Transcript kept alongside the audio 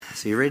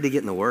So you ready to get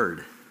in the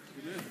Word?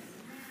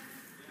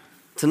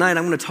 Tonight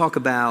I'm going to talk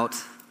about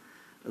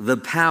the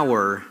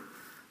power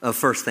of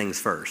first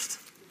things first.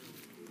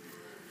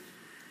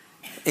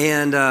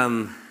 And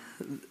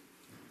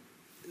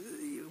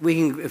we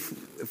can,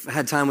 if I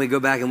had time, we go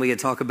back and we could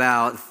talk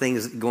about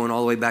things going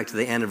all the way back to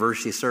the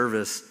anniversary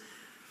service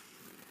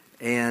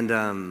and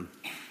the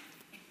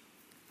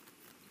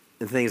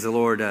things the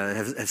Lord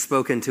have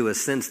spoken to us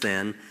since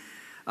then.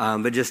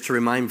 But just to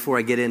remind before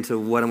I get into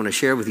what I'm going to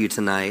share with you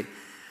tonight,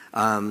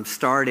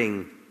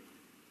 starting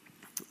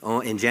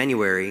in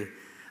January,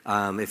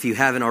 if you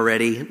haven't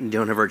already, you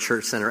don't have our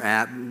Church Center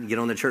app, get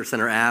on the Church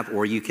Center app,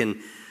 or you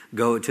can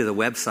go to the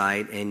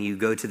website and you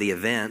go to the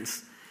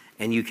events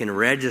and you can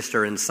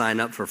register and sign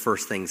up for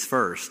First Things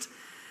First.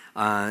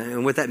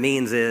 And what that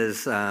means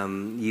is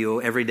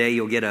every day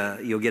you'll get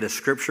a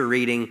scripture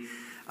reading.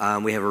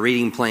 We have a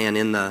reading plan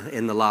in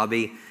the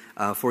lobby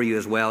for you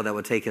as well that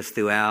will take us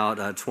throughout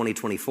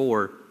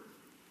 2024.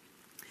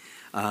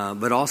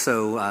 But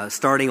also,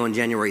 starting on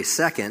January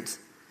 2nd,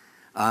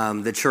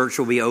 the church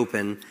will be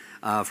open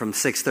from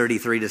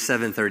 6:33 to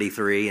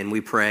 7:33, and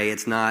we pray.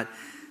 It's not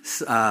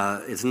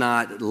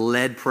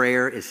led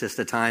prayer. It's just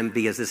a time,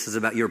 because this is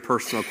about your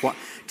personal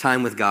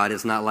time with God.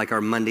 It's not like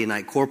our Monday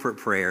night corporate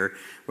prayer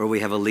where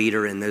we have a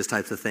leader and those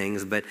types of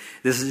things. But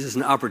this is just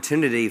an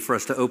opportunity for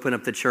us to open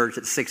up the church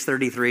at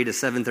 6:33 to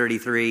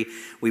 7:33.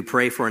 We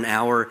pray for an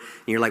hour, and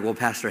you're like, well,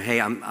 Pastor, hey,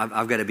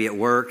 I've got to be at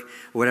work,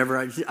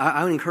 whatever.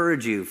 I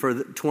encourage you for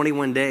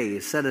 21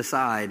 days, set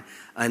aside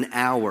an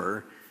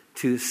hour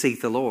to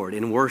seek the Lord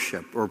in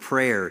worship or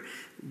prayer.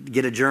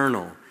 Get a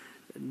journal.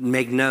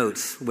 Make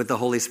notes what the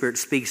Holy Spirit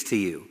speaks to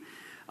you.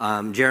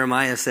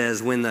 Jeremiah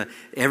says,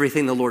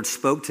 everything the Lord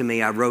spoke to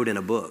me, I wrote in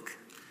a book.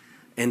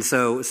 And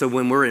so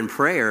when we're in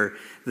prayer,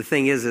 the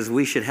thing is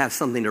we should have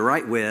something to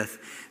write with,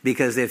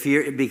 because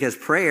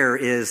prayer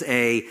is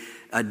a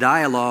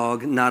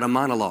dialogue, not a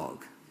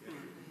monologue.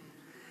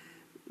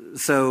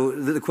 So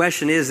the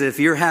question is, if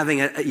you're having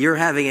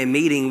a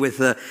meeting with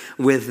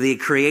the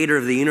Creator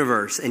of the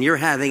universe, and you're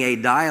having a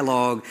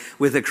dialogue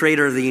with the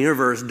Creator of the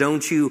universe,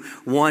 don't you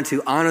want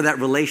to honor that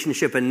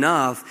relationship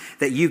enough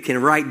that you can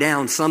write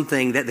down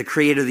something that the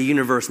Creator of the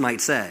universe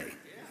might say?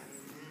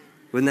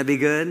 Wouldn't that be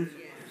good?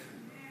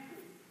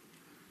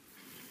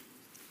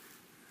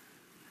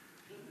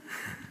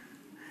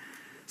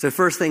 So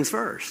first things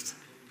first.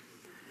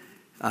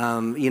 We're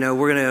going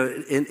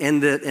to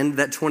end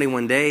that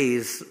 21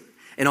 days.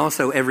 And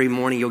also every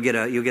morning you'll get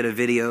a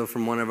video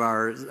from one of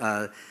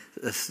our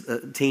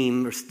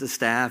team or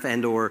staff,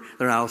 or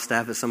they're not all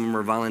staff, but some of them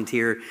are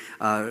volunteer,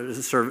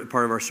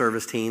 part of our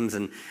service teams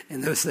and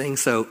those things.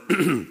 So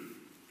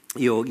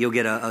you'll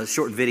get a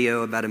short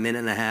video, about a minute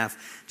and a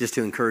half, just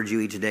to encourage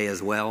you each day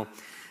as well.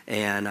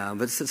 And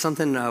but it's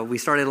something we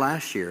started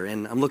last year,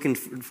 and I'm looking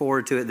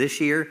forward to it this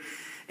year.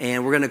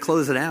 And we're going to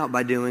close it out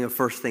by doing a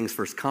First Things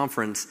First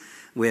conference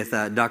with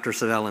Dr.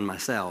 Savelle and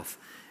myself.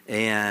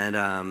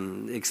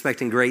 And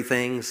expecting great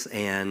things,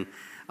 and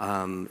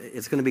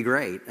it's going to be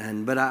great.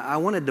 But I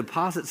want to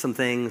deposit some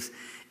things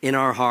in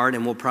our heart,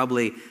 and we'll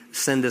probably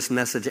send this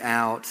message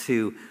out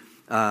to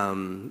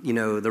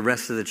the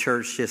rest of the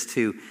church, just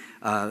to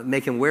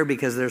make them aware,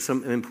 because there's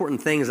some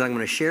important things that I'm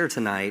going to share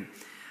tonight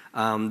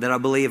that I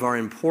believe are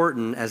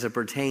important as it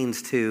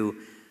pertains to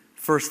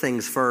first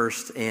things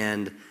first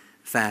and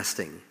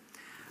fasting.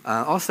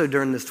 Also,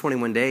 during this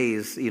 21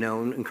 days,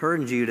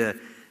 encourage you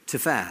to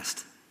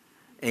fast.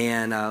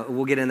 And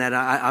we'll get in that.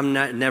 I'm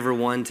never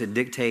one to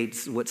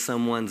dictate what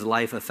someone's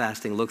life of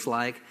fasting looks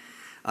like.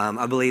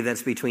 I believe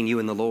that's between you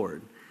and the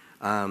Lord.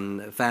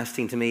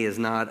 Fasting to me is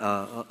not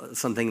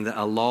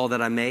a law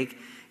that I make.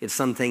 It's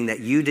something that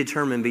you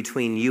determine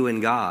between you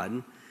and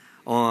God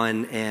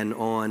on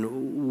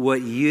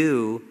what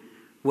you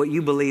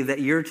believe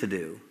that you're to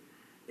do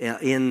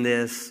in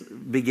this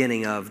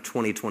beginning of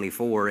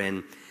 2024.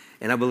 And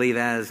I believe,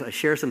 as I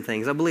share some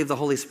things, I believe the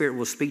Holy Spirit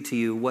will speak to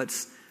you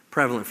what's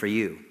prevalent for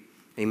you.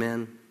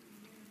 Amen.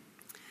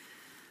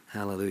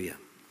 Hallelujah.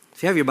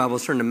 If you have your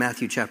Bibles, turn to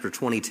Matthew chapter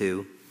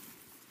 22.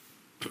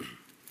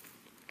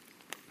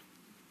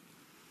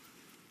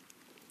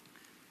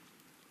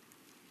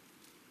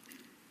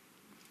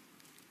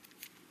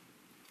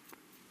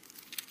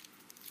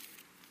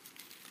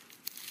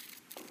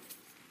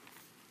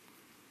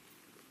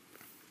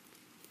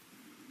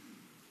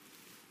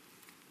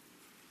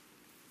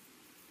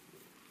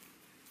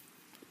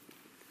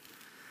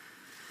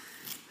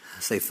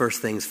 Say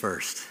first things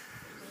first.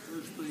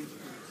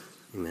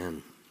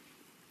 Amen.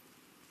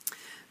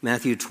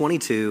 Matthew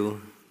 22,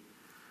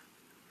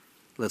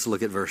 let's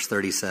look at verse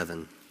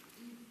 37.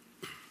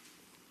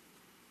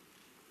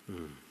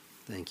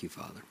 Thank you,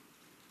 Father.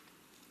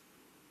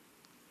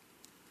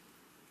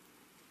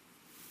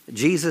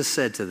 Jesus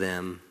said to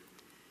them,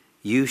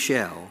 "You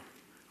shall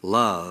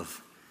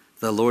love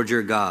the Lord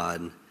your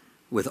God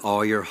with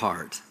all your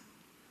heart,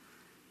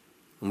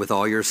 and with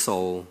all your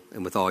soul,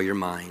 and with all your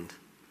mind.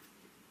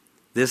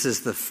 This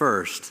is the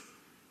first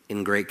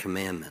and great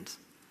commandment.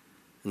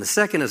 And the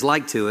second is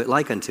like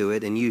unto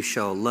it, and you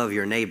shall love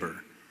your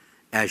neighbor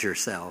as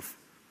yourself.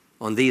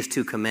 On these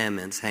two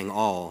commandments hang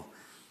all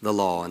the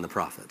law and the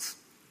prophets.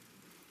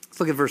 Let's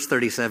look at verse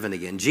 37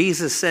 again.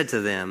 Jesus said to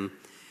them,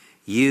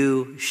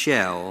 you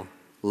shall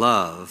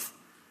love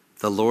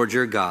the Lord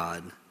your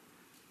God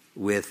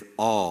with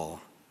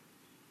all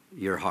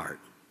your heart,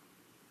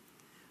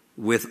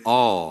 with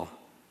all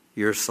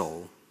your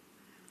soul,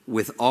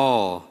 with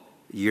all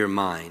your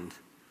mind.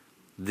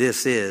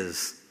 This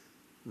is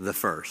the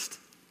first.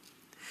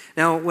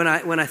 Now, when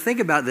I think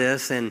about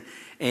this, and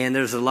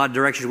there's a lot of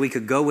directions we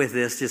could go with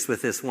this, just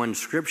with this one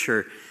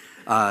scripture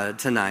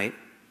tonight,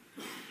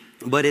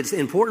 but it's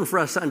important for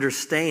us to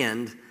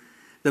understand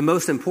the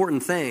most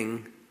important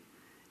thing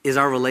is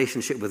our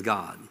relationship with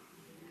God.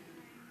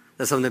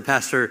 That's something that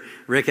Pastor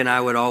Rick and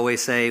I would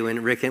always say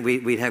when Rick and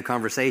we'd have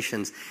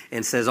conversations,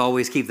 and says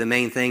always keep the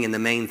main thing, and the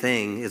main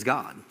thing is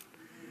God.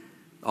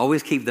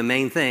 Always keep the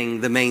main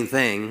thing, and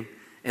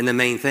the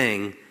main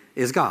thing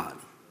is God.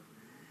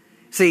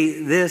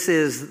 See, this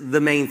is the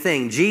main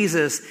thing.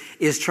 Jesus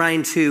is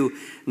trying to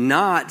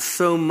not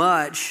so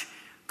much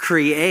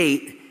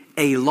create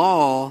a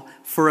law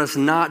for us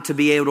not to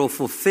be able to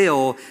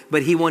fulfill,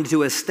 but he wanted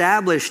to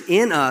establish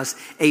in us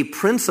a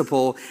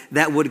principle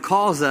that would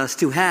cause us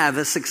to have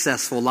a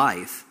successful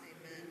life.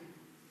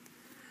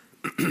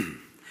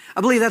 I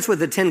believe that's what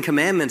the Ten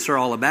Commandments are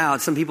all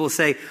about. Some people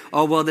say,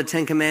 oh, well, the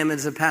Ten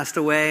Commandments have passed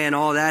away and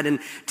all that. And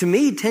to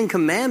me, Ten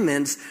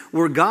Commandments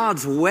were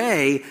God's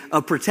way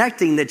of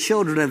protecting the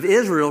children of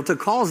Israel to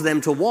cause them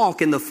to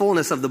walk in the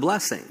fullness of the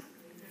blessing.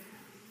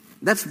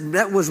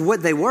 That was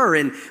what they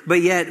were,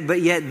 but yet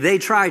they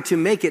tried to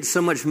make it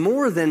so much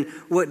more than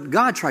what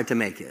God tried to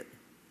make it.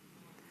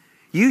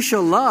 You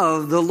shall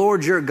love the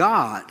Lord your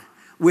God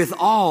with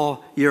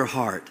all your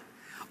heart,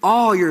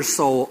 all your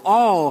soul,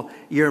 all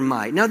your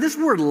might. Now, this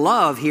word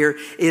love here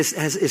is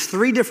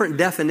three different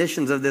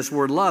definitions of this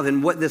word love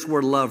and what this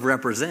word love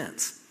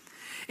represents.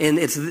 And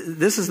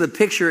this is the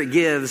picture it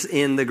gives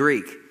in the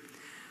Greek.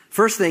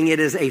 First thing,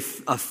 it is a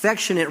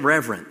affectionate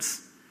reverence.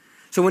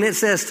 So when it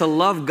says to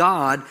love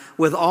God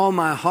with all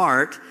my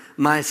heart,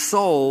 my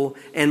soul,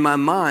 and my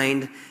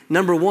mind,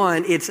 number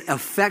one, it's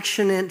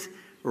affectionate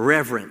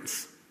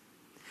reverence.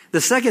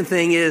 The second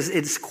thing is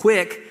it's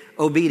quick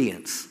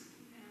obedience.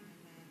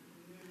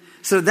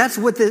 So that's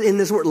what in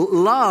this word,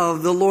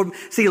 love the Lord.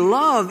 See,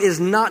 love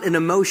is not an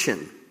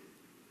emotion.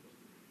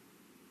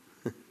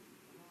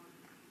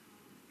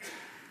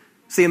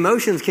 See,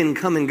 emotions can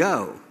come and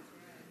go.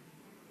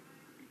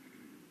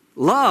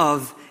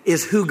 Love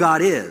is who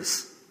God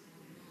is.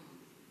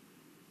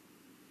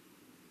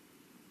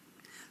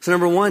 So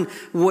number one,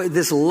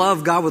 this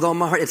love God with all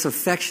my heart, it's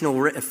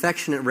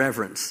affectionate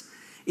reverence.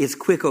 It's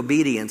quick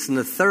obedience. And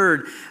the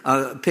third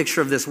picture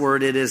of this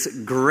word, it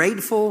is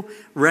grateful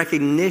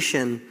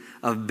recognition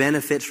of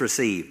benefits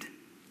received.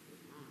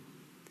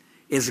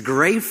 It's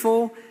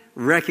grateful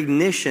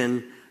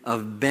recognition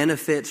of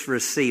benefits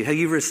received. Have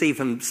you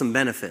received some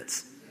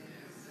benefits?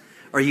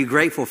 Are you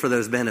grateful for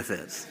those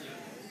benefits?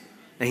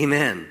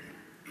 Amen.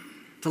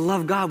 To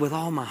love God with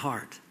all my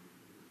heart.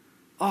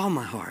 All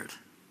my heart.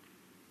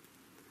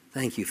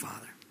 Thank you,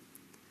 Father.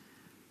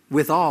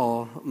 With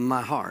all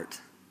my heart.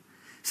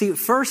 See,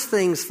 first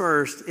things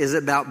first is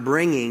about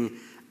bringing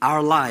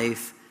our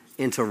life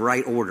into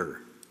right order.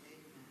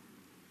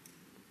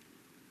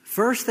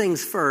 First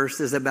things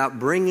first is about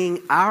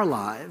bringing our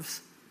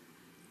lives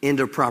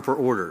into proper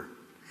order.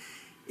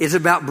 It's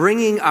about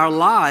bringing our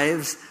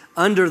lives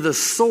under the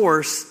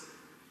source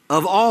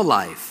of all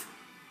life.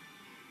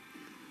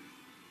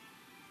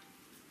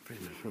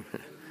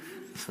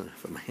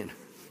 Put my hand.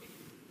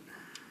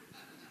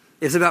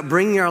 It's about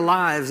bringing our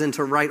lives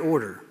into right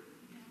order.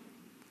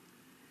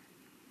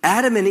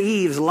 Adam and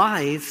Eve's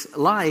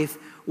life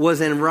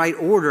was in right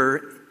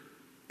order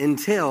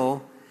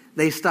until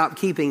they stopped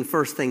keeping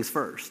first things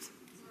first.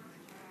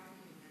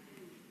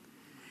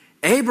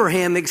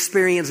 Abraham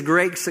experienced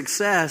great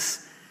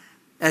success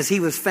as he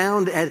was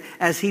found,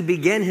 as he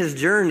began his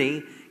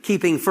journey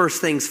keeping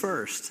first things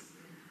first.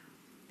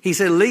 He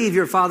said, leave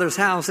your father's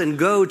house and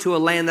go to a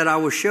land that I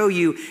will show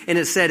you. And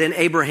it said, and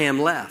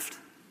Abraham left.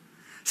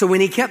 So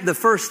when he kept the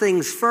first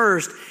things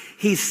first,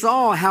 he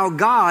saw how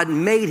God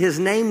made his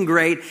name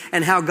great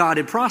and how God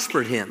had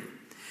prospered him.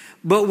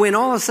 But when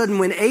all of a sudden,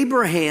 when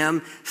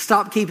Abraham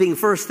stopped keeping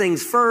first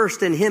things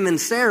first and him and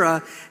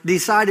Sarah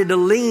decided to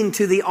lean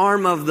to the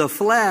arm of the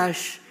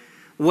flesh,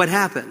 what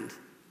happened?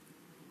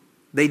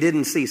 They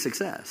didn't see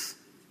success.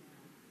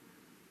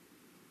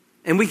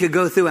 And we could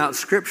go throughout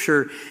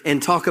Scripture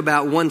and talk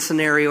about one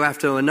scenario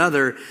after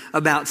another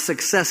about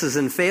successes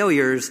and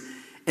failures,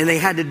 and they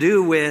had to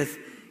do with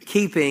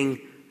keeping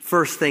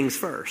first things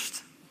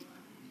first.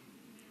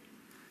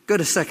 Go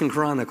to 2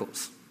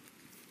 Chronicles,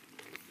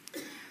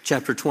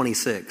 chapter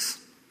 26.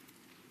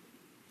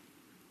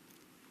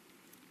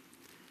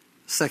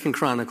 2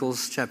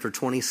 Chronicles, chapter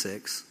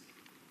 26.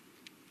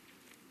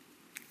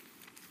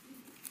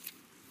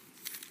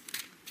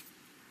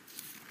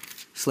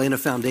 Just laying a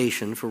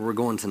foundation for where we're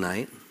going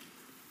tonight.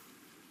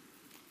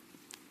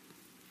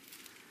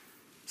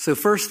 So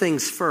first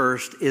things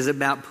first is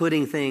about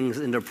putting things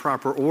into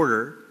proper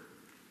order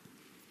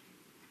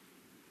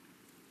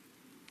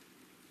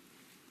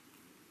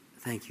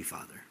Thank you,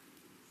 Father.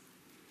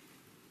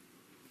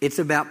 It's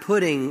about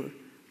putting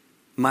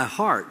my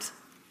heart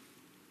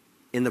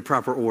in the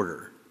proper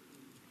order.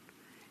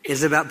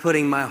 It's about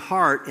putting my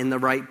heart in the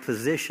right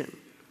position.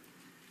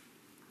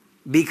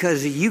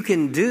 Because you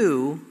can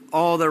do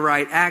all the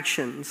right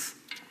actions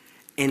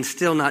and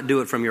still not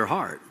do it from your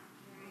heart.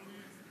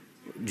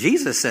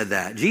 Jesus said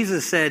that.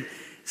 Jesus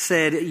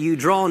said, you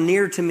draw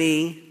near to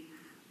me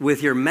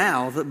with your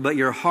mouth, but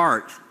your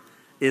heart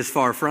is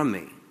far from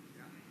me.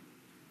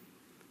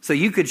 So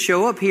you could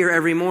show up here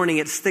every morning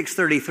at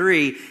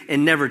 6:33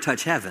 and never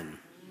touch heaven.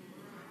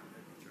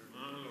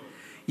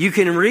 You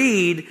can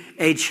read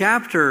a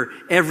chapter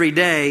every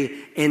day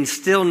and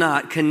still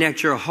not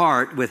connect your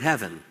heart with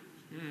heaven.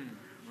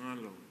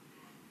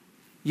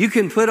 You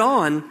can put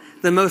on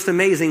the most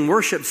amazing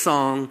worship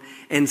song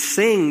and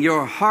sing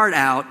your heart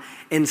out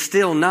and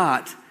still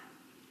not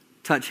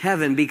touch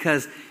heaven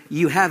because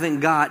you haven't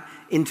got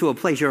into a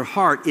place. Your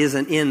heart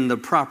isn't in the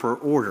proper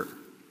order.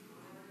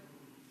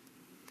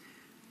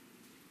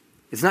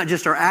 It's not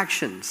just our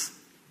actions.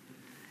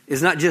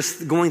 It's not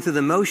just going through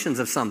the motions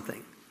of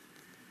something.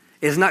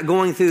 It's not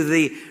going through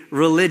the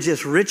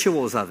religious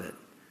rituals of it.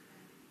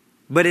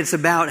 But it's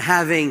about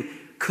having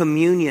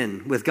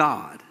communion with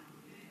God.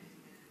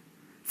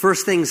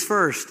 First things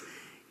first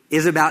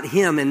is about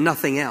Him and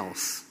nothing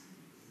else.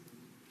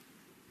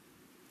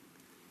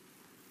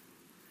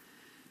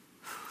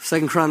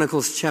 2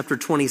 Chronicles chapter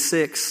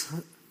 26,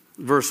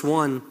 verse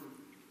 1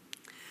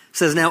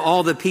 says, Now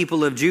all the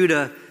people of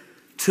Judah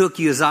took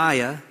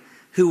Uzziah,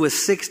 who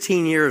was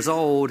 16 years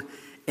old,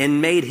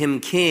 and made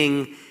him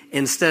king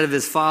instead of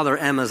his father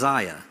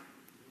Amaziah.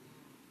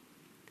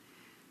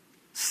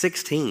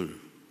 16.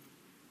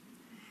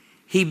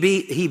 He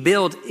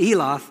built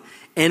Elath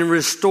and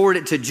restored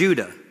it to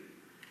Judah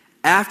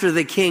after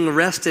the king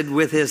rested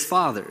with his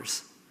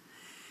fathers.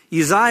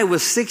 Uzziah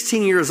was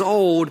 16 years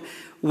old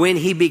when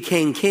he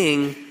became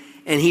king,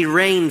 and he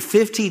reigned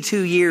 52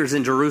 years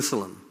in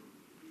Jerusalem.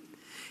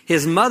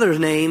 His mother's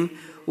name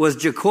was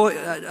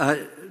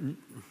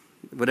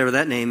whatever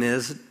that name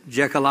is,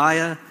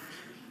 Jechaliah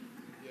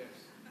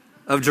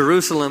of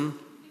Jerusalem.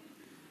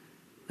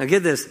 Now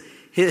get this.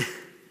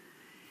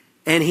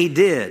 And he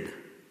did.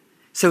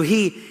 So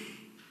he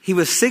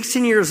was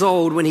 16 years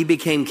old when he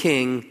became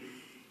king.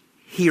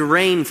 He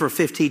reigned for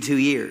 52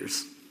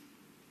 years.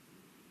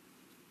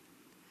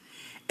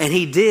 And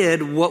he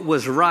did what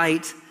was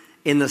right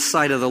in the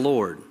sight of the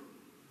Lord,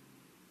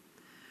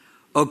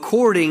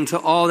 according to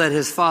all that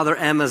his father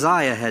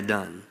Amaziah had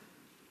done.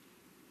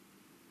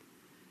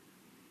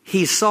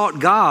 He sought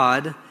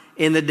God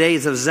in the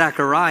days of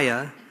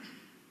Zechariah,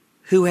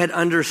 who had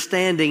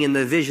understanding in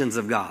the visions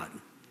of God.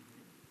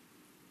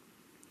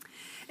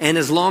 And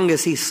as long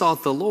as he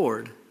sought the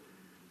Lord,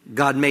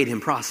 God made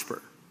him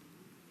prosper.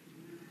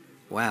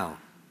 Wow.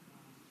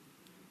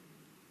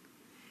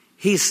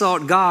 He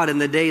sought God in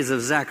the days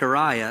of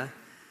Zechariah,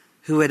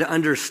 who had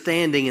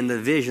understanding in the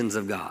visions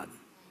of God.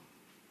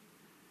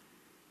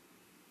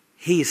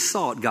 He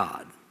sought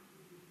God.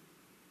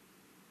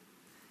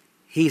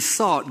 He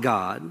sought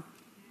God.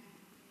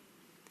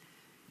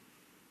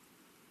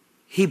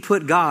 He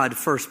put God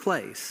first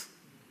place.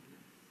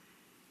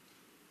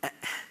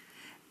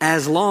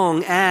 As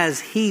long as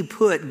he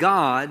put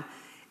God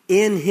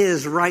in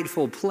his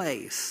rightful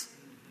place,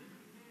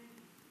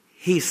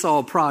 he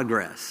saw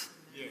progress.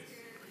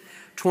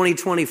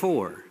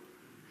 2024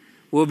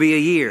 will be a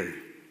year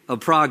of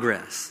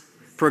progress,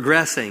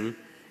 progressing,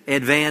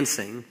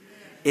 advancing,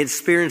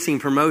 experiencing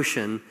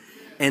promotion,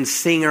 and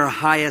seeing our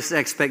highest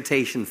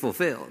expectation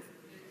fulfilled.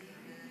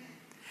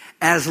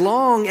 As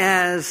long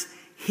as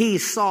he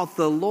sought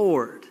the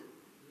Lord,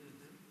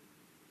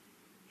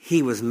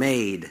 he was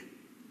made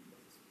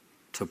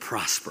to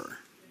prosper.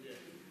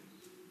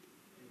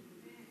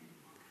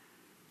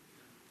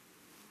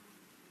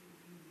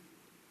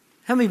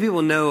 How many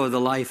people know of the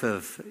life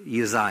of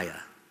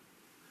Uzziah?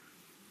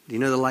 Do you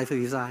know the life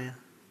of Uzziah?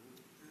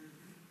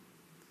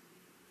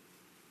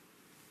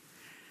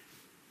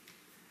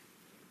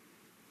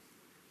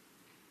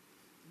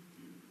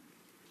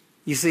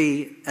 You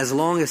see, as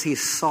long as he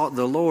sought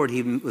the Lord,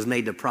 he was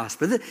made to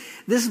prosper.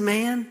 This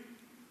man,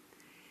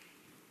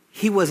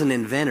 he was an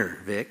inventor,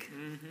 Vic.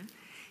 Mm-hmm.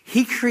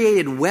 He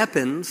created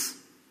weapons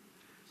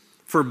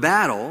for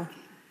battle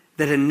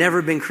that had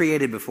never been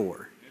created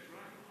before.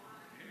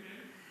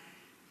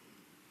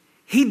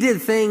 He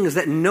did things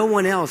that no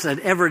one else had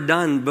ever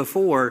done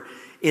before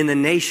in the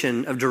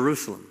nation of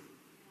Jerusalem,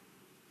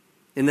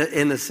 in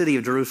the city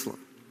of Jerusalem,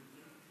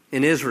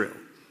 in Israel.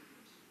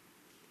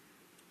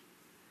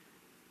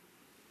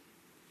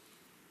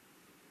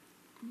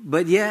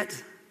 But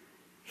yet,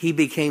 he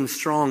became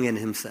strong in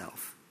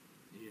himself.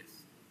 Yes.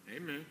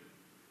 Amen.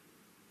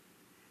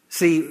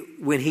 See,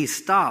 when he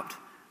stopped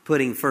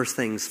putting first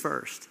things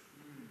first,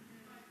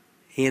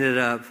 he ended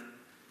up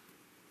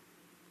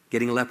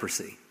getting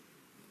leprosy.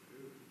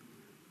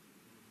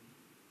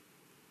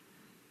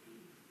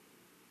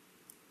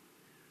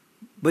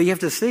 But you have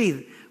to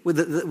see,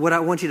 what I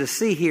want you to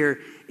see here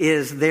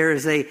is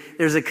there's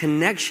a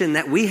connection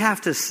that we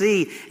have to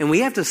see and we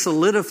have to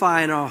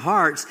solidify in our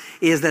hearts,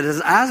 is that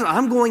as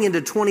I'm going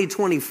into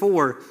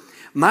 2024,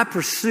 my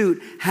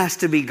pursuit has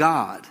to be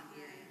God.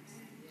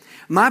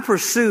 My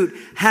pursuit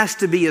has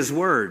to be His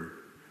Word.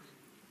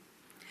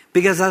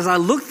 Because as I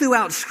look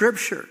throughout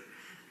Scripture,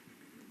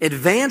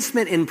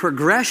 advancement and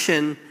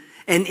progression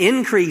and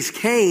increase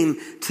came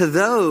to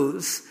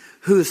those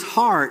whose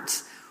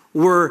hearts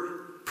were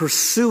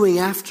pursuing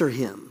after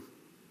Him.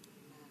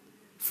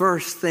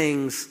 First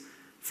things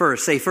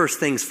first. Say first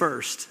things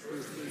first.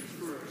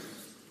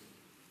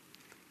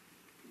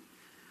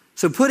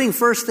 So putting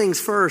first things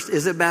first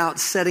is about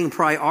setting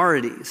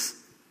priorities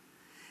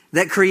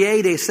that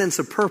create a sense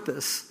of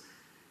purpose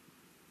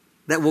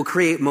that will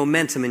create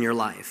momentum in your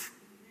life.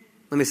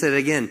 Let me say it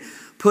again.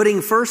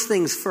 Putting first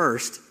things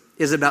first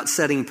is about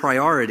setting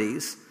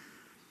priorities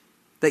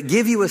that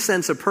give you a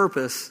sense of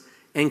purpose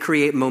and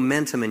create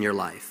momentum in your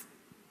life.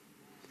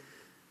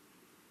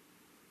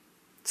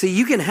 See,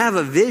 you can have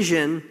a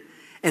vision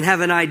and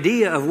have an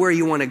idea of where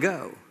you want to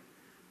go.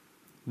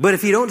 But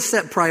if you don't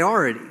set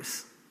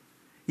priorities,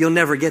 you'll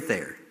never get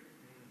there.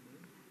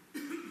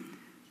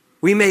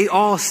 We may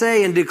all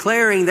say in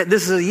declaring that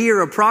this is a year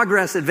of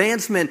progress,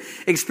 advancement,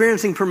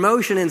 experiencing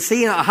promotion, and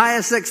seeing our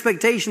highest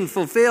expectation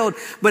fulfilled.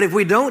 But if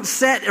we don't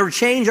set or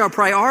change our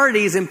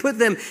priorities and put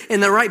them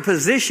in the right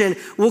position,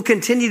 we'll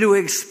continue to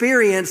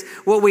experience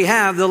what we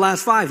have the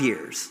last 5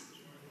 years.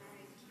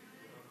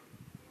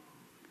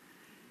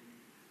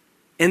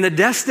 And the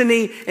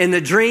destiny and the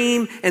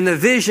dream and the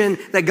vision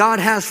that God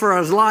has for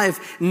our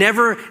life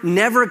never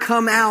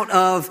come out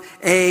of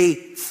a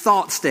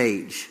thought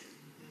stage.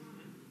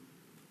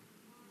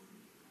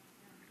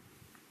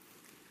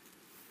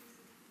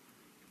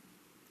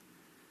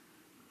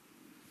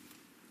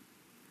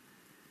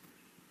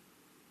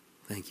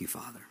 Thank you,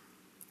 Father.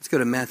 Let's go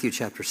to Matthew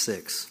chapter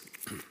 6.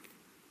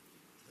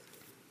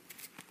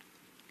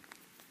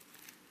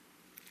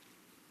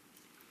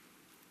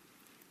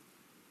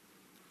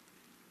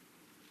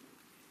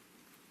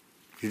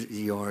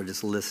 You are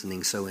just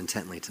listening so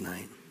intently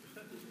tonight.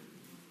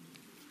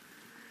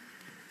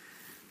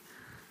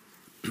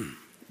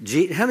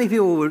 How many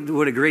people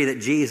would agree that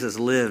Jesus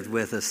lived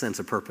with a sense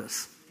of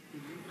purpose?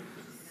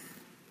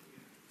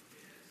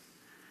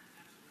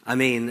 I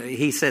mean,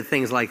 he said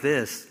things like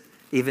this,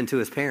 even to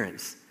his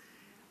parents.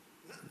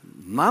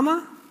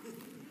 Mama,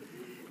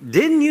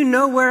 didn't you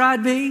know where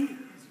I'd be?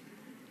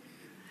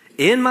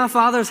 In my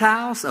Father's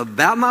house,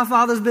 about my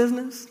Father's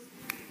business?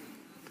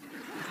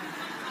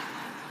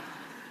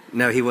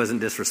 No, he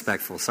wasn't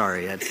disrespectful.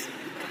 Sorry.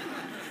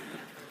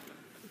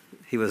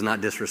 He was not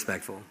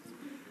disrespectful.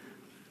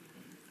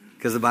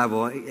 Because the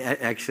Bible,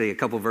 actually a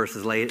couple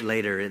verses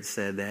later, it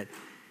said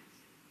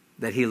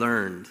that he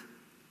learned,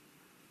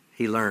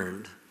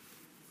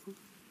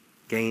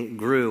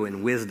 grew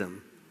in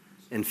wisdom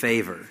and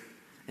favor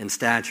and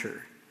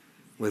stature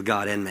with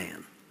God and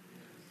man.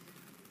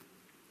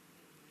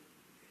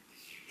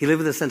 He lived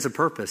with a sense of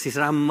purpose. He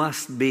said, I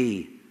must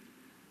be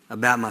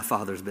about my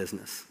Father's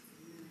business.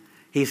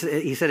 He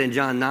said in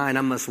John 9,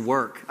 I must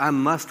work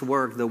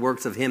the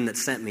works of Him that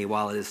sent me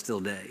while it is still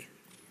day.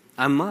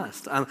 I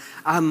must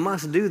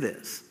do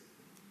this.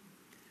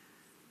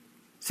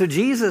 So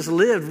Jesus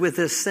lived with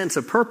this sense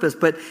of purpose,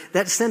 but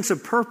that sense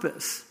of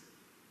purpose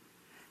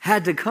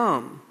had to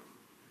come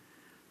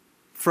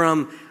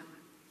from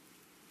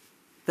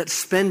that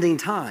spending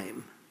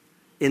time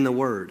in the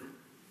Word.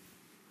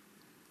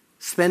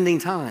 Spending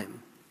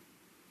time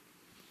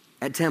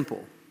at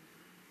temple.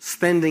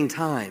 Spending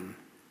time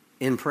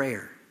in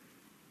prayer.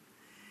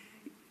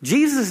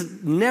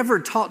 Jesus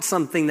never taught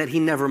something that He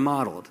never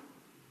modeled.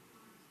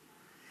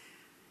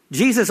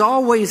 Jesus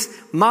always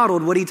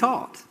modeled what He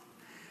taught.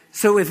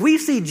 So if we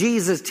see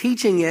Jesus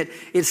teaching it,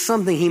 it's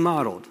something He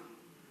modeled.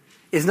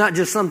 It's not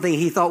just something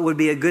He thought would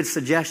be a good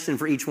suggestion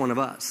for each one of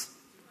us.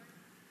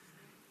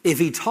 If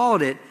He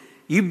taught it,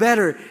 you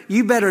better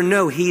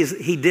know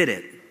He did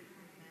it.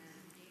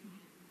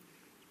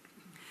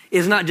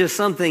 It's not just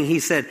something He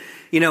said,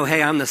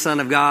 hey, I'm the Son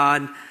of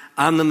God.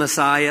 I'm the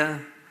Messiah.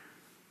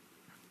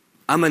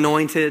 I'm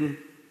anointed.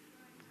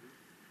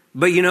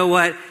 But you know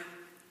what?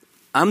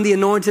 I'm the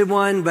anointed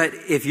one, but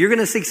if you're going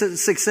to seek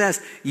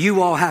success,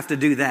 you all have to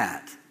do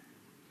that.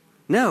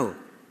 No.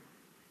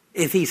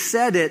 If He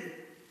said it,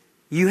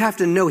 you have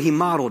to know He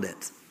modeled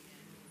it.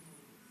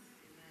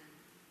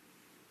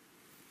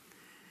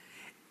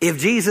 If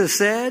Jesus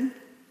said,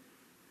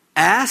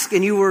 ask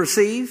and you will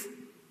receive,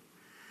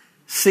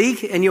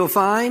 seek and you'll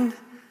find,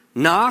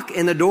 knock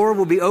and the door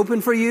will be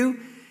open for you,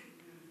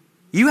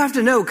 you have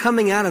to know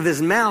coming out of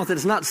His mouth,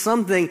 it's not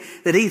something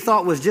that He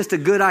thought was just a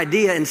good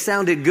idea and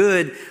sounded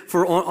good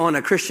for on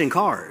a Christian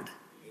card.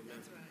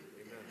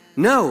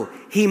 No,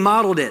 He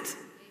modeled it.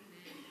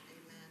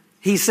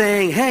 He's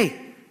saying, hey,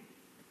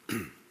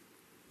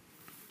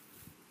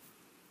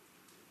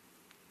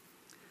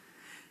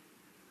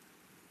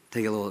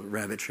 take a little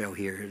rabbit trail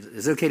here.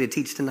 Is it okay to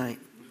teach tonight?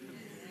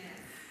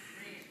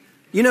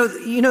 You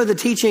know the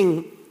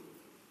teaching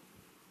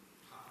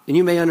And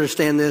you may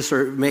understand this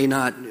or may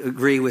not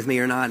agree with me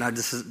or not. I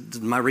just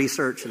did my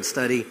research and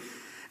study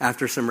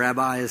after some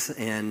rabbis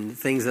and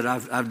things that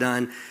I've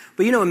done.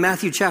 But in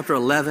Matthew chapter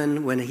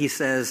 11, when he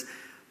says,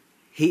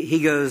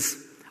 he goes,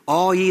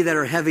 all ye that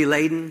are heavy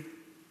laden,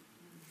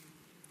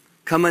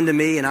 come unto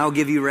me and I'll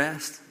give you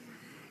rest.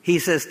 He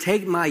says,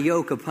 take my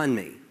yoke upon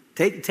me.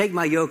 Take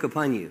my yoke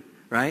upon you,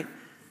 right?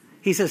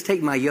 He says,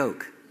 take my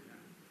yoke.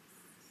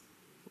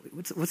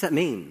 What's that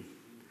mean?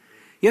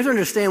 You have to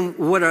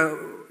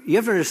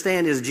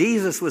understand is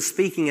Jesus was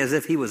speaking as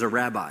if he was a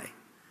rabbi.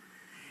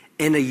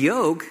 And a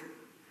yoke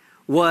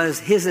was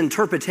his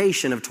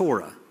interpretation of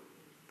Torah.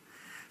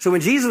 So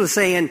when Jesus was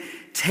saying,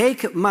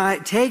 take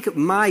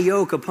my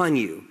yoke upon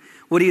you,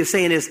 what he was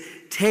saying is,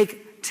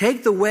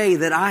 take the way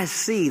that I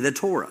see the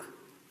Torah.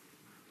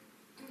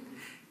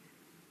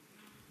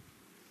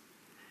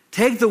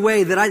 Take the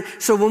way that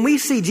so when we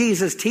see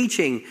Jesus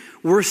teaching,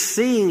 we're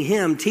seeing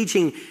him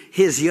teaching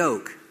his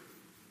yoke.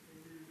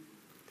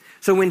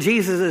 So when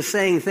Jesus is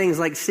saying things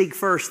like seek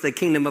first the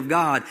kingdom of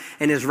God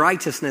and his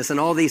righteousness and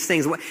all these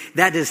things,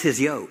 that is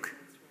his yoke.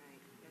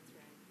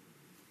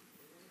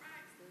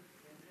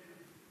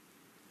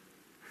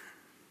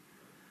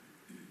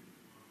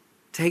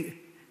 Take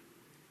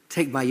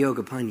my yoke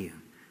upon you.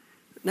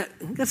 Now,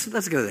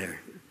 let's go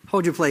there.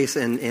 Hold your place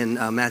in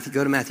Matthew.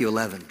 Go to Matthew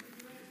 11.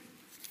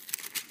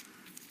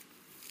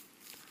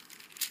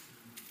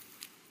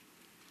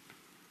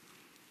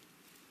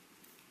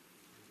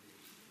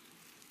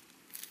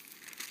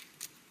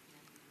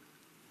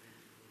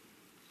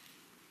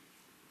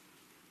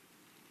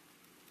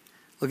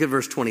 Look at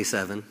verse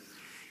 27.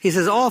 He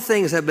says, all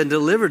things have been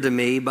delivered to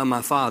me by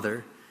my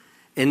Father,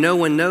 and no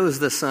one knows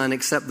the Son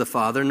except the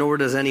Father, nor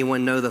does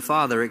anyone know the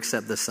Father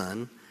except the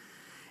Son,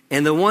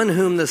 and the one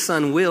whom the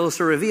Son wills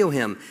to reveal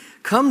him.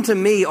 Come to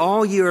me,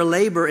 all you are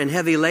labor and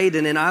heavy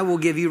laden, and I will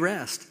give you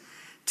rest.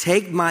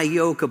 Take my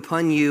yoke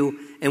upon you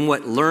and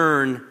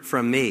learn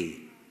from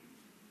me.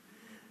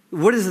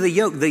 What is the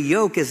yoke? The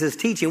yoke is his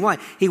teaching. Why?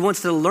 He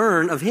wants to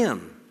learn of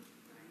him.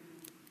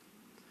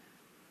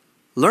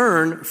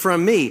 Learn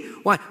from me.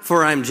 Why?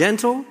 For I'm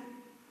gentle,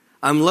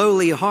 I'm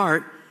lowly of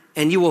heart,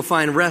 and you will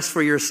find rest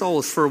for your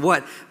souls. For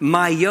what?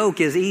 My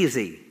yoke is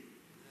easy,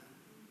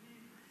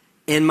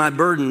 and my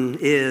burden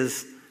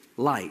is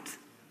light.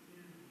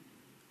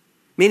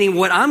 Meaning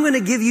what I'm going to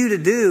give you to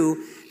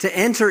do to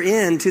enter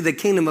into the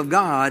kingdom of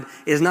God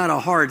is not a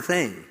hard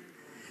thing.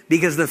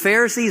 Because the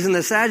Pharisees and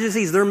the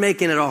Sadducees, they're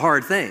making it a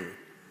hard thing.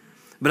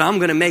 But I'm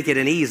going to make it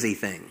an easy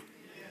thing.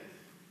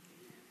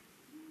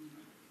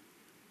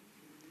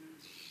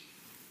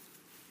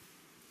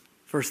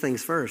 First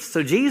things first.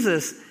 So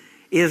Jesus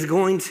is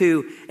going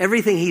to,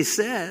 everything he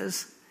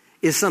says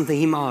is something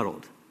he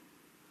modeled.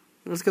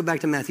 Let's go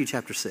back to Matthew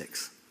chapter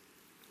 6.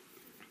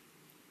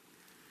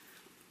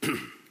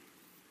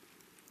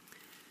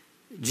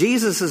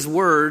 Jesus'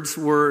 words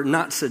were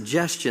not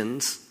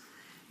suggestions.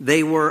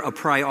 They were a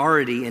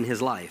priority in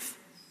his life.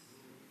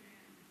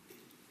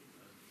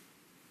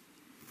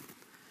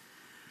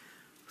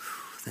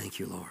 Thank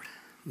you, Lord.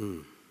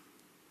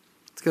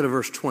 Let's go to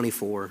verse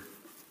 24.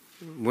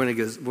 We're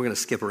going to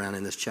skip around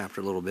in this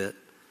chapter a little bit.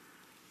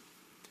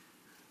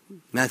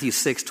 Matthew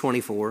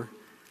 6:24.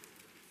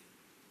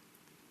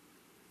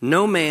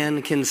 No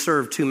man can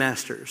serve two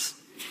masters.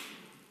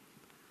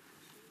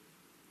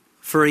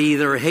 For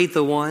either hate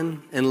the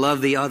one and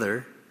love the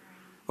other,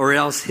 or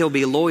else he'll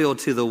be loyal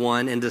to the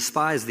one and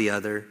despise the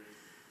other.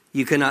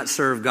 You cannot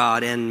serve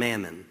God and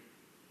mammon.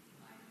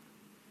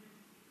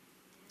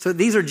 So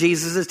these are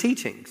Jesus'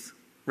 teachings,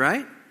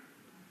 right?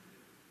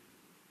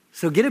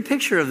 So get a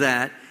picture of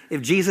that.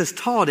 If Jesus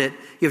taught it,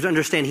 you have to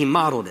understand he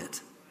modeled it.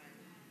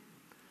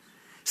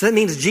 So that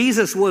means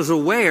Jesus was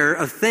aware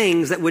of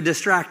things that would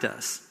distract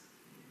us.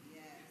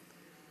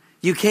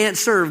 You can't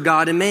serve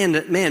God and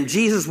man.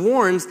 Jesus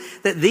warns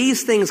that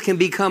these things can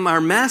become our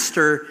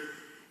master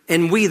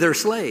and we their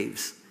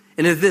slaves.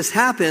 And if this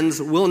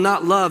happens, we'll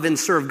not love and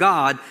serve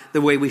God the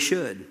way we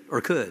should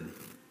or could.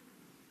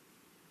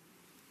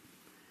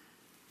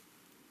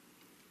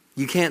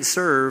 You can't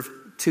serve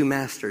two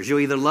masters. You'll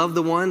either love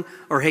the one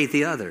or hate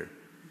the other.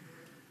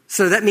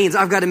 So that means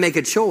I've got to make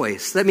a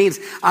choice. That means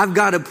I've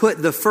got to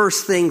put the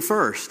first thing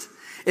first.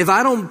 If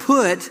I don't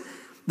put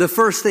the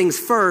first things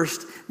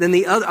first, then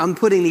I'm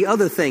putting the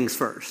other things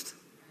first.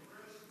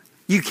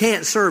 You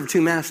can't serve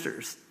two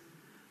masters.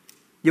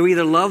 You'll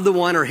either love the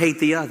one or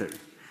hate the other.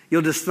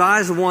 You'll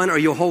despise one or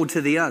you'll hold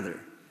to the other.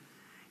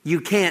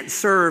 You can't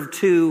serve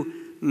two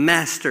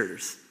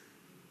masters.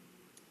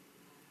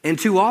 And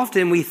too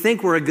often we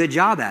think we're a good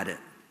job at it.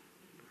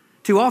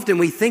 Too often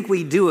we think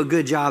we do a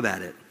good job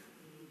at it.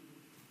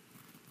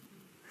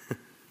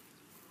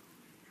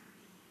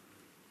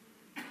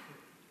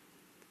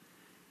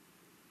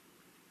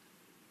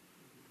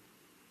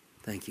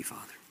 Thank you,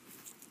 Father.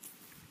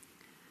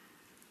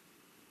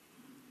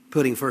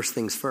 Putting first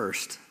things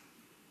first.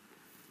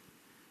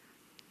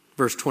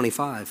 Verse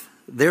 25.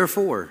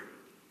 Therefore,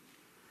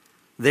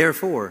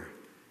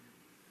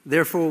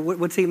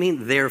 what's he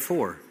mean?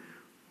 Therefore.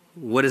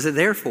 What is it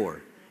there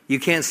for? You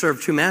can't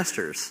serve two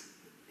masters.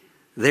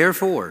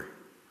 Therefore,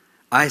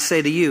 I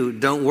say to you,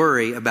 don't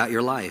worry about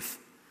your life,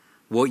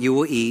 what you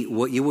will eat,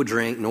 what you will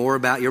drink, nor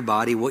about your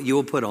body, what you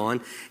will put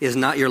on. Is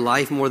not your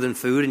life more than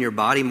food and your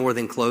body more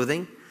than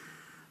clothing?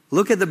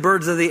 Look at the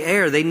birds of the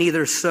air. They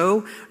neither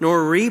sow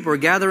nor reap or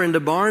gather into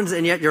barns,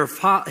 and yet your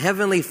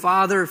heavenly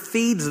Father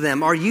feeds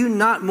them. Are you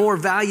not more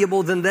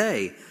valuable than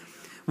they?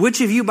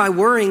 Which of you by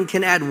worrying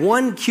can add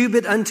 1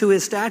 cubit unto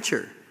his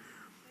stature?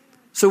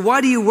 So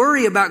why do you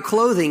worry about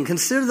clothing?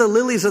 Consider the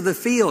lilies of the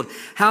field,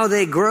 how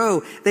they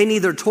grow. They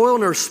neither toil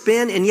nor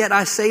spin, and yet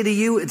I say to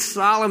you, it's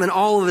Solomon,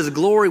 all of his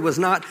glory was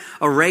not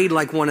arrayed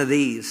like one of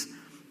these.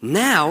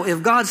 Now,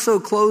 if God so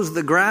clothes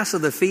the grass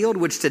of the field,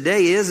 which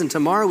today is and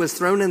tomorrow is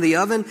thrown in the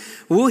oven,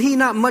 will he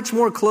not much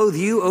more clothe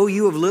you, O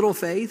you of little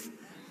faith?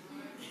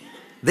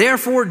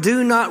 Therefore,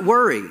 do not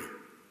worry.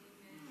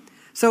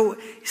 So,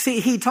 see,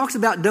 he talks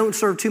about don't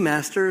serve two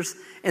masters,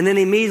 and then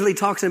immediately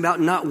talks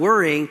about not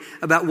worrying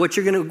about what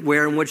you're going to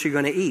wear and what you're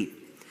going to eat.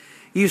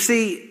 You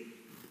see,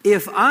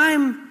 if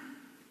I'm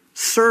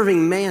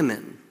serving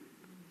mammon,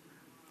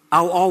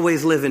 I'll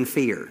always live in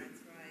fear.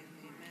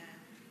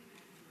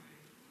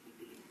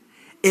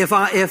 If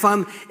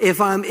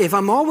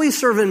I'm always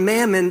serving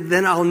mammon,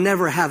 then I'll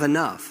never have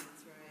enough.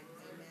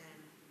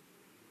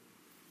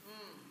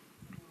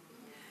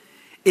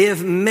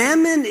 If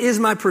mammon is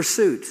my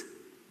pursuit,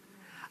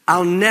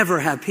 I'll never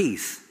have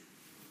peace.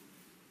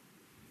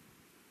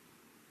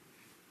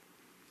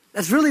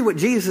 That's really what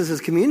Jesus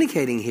is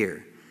communicating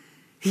here.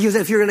 He goes,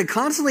 if you're going to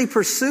constantly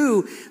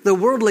pursue the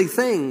worldly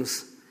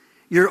things,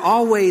 you're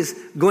always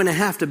going to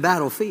have to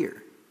battle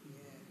fear.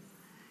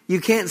 You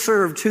can't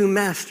serve two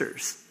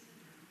masters.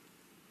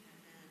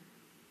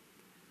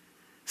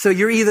 So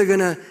you're either going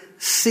to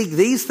seek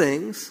these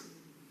things,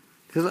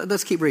 because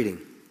let's keep reading.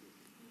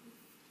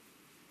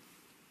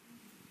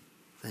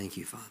 Thank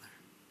you, Father.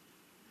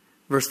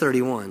 Verse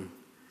 31.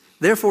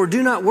 Therefore,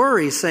 do not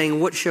worry, saying,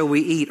 what shall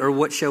we eat, or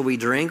what shall we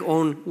drink,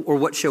 or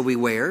what shall we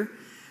wear?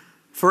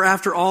 For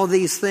after all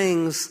these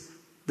things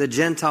the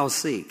Gentiles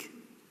seek.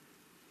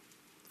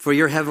 For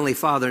your heavenly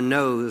Father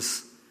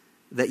knows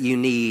that you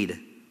need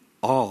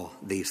all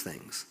these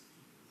things.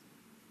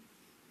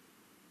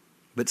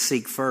 But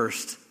seek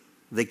first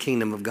the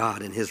kingdom of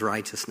God and his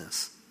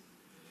righteousness,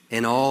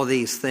 and all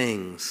these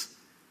things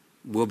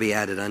will be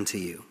added unto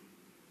you.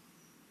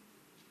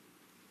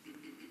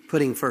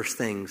 Putting first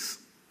things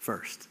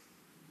first.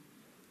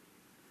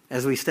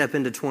 As we step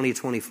into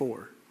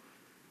 2024,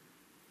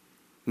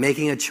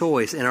 making a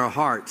choice in our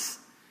hearts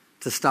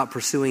to stop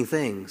pursuing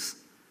things,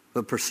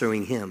 but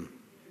pursuing him.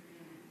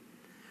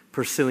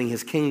 Pursuing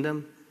his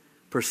kingdom,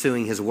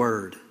 pursuing his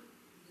word.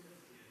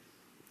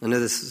 I know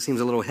this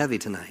seems a little heavy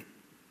tonight.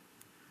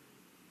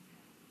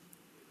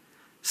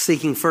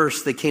 Seeking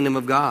first the kingdom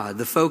of God.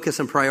 The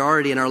focus and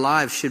priority in our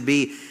lives should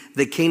be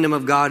the kingdom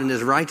of God and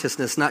his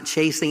righteousness, not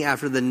chasing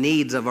after the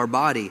needs of our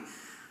body.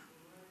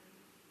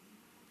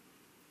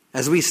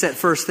 As we set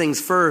first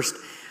things first,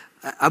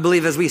 I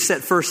believe as we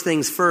set first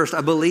things first, I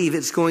believe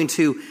it's going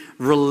to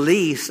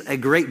release a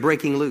great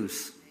breaking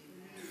loose.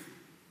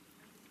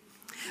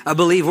 I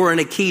believe we're in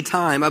a key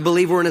time. I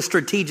believe we're in a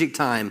strategic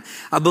time.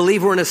 I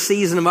believe we're in a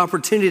season of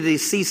opportunity to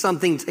see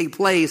something take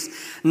place,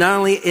 not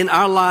only in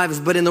our lives,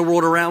 but in the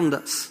world around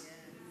us.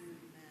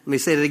 Let me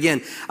say it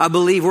again. I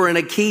believe we're in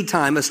a key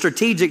time, a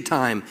strategic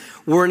time.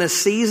 We're in a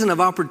season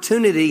of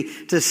opportunity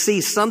to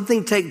see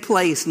something take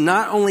place,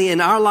 not only in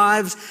our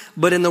lives,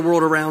 but in the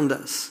world around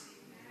us.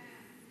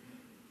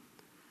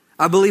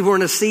 I believe we're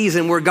in a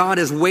season where God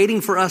is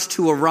waiting for us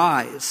to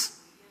arise.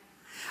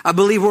 I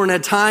believe we're in a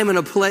time and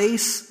a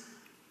place.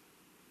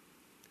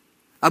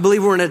 I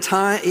believe we're in a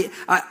time,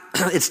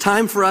 it's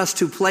time for us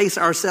to place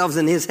ourselves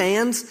in his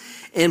hands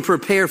and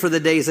prepare for the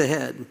days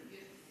ahead.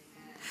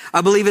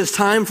 I believe it's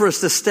time for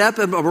us to step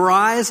and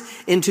arise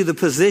into the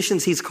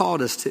positions he's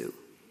called us to.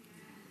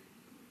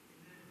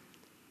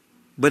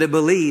 But it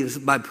believes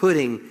by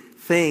putting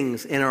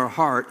things in our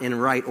heart in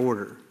right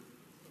order.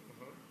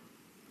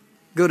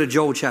 Go to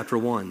Joel chapter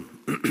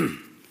 1.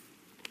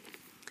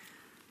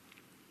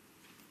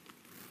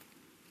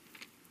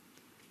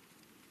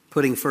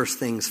 Putting first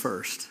things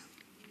first.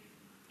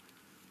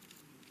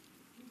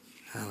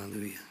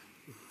 Hallelujah.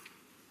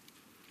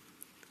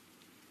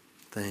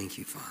 Thank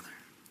you, Father.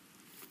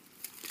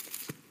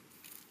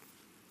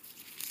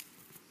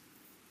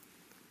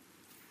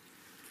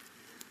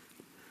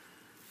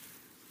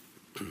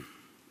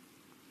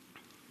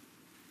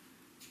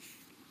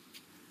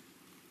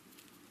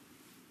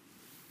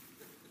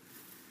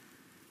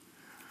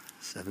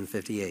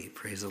 $7:58.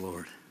 Praise the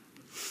Lord.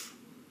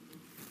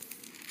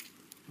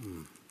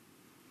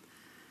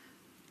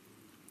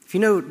 If you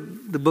know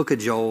the book of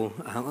Joel,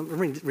 I'm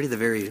going to read the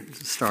very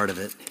start of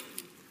it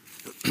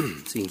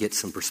so you can get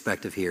some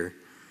perspective here.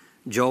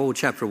 Joel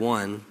chapter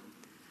 1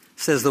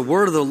 says, the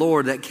word of the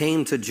Lord that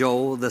came to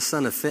Joel, the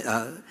son of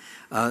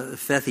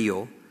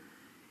Pethiel.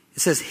 It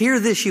says, hear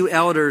this, you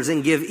elders,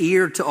 and give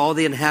ear to all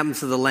the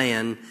inhabitants of the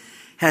land.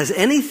 Has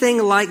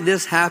anything like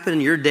this happened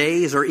in your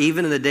days or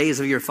even in the days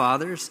of your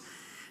fathers?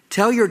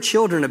 Tell your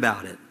children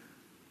about it.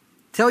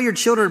 Tell your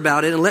children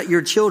about it, and let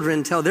your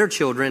children tell their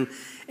children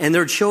and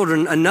their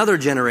children another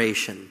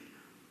generation.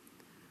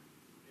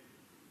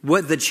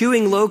 What the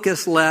chewing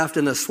locust left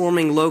and the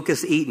swarming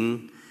locust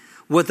eaten,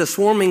 what the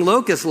swarming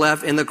locust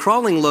left and the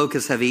crawling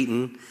locust have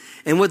eaten,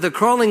 and what the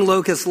crawling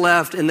locust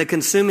left and the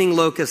consuming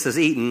locust has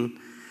eaten,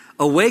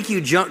 awake you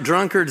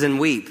drunkards and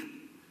weep,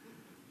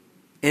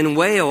 and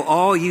wail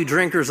all you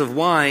drinkers of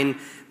wine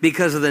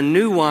because of the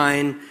new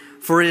wine,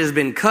 for it has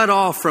been cut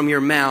off from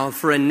your mouth.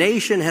 For a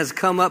nation has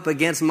come up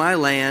against my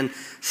land,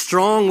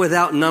 strong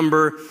without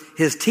number.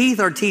 His teeth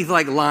are teeth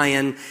like a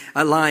lion,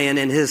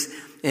 and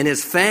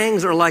his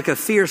fangs are like a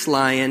fierce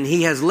lion.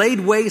 He has laid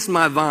waste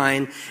my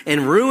vine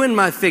and ruined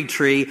my fig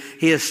tree.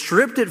 He has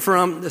stripped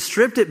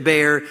it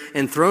bare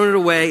and thrown it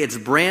away. Its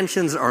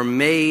branches are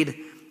made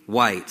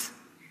white.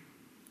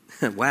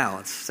 Wow,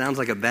 it sounds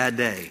like a bad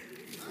day.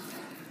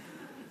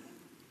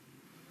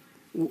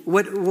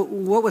 What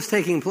was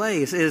taking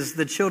place is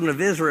the children of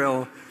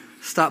Israel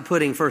stopped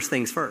putting first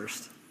things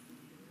first.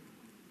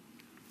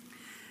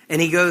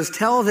 And he goes,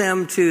 tell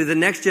them to the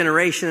next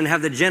generation, and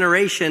have the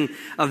generation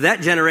of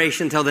that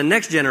generation tell the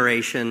next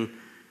generation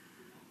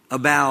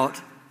about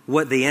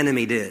what the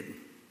enemy did.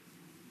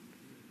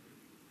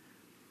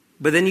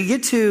 But then you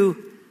get to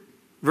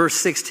verse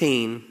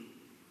 16,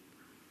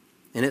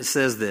 and it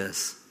says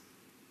this: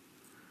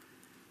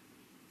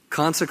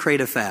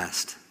 consecrate a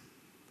fast.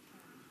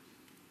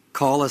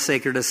 Call a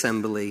sacred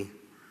assembly,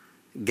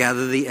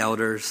 gather the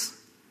elders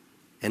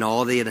and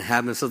all the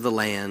inhabitants of the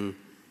land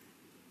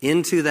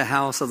into the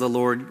house of the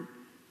Lord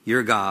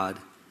your God,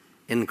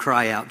 and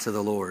cry out to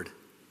the Lord.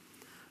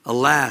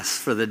 Alas,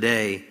 for the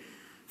day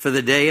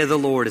of the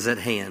Lord is at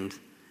hand.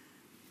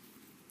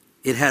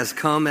 It has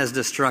come as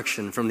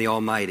destruction from the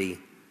Almighty.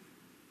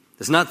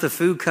 Is not the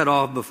food cut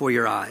off before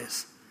your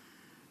eyes?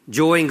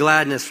 Joy and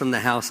gladness from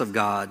the house of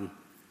God.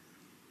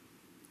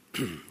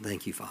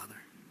 Thank you, Father.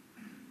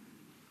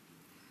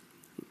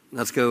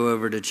 Let's go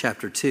over to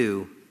chapter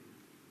 2,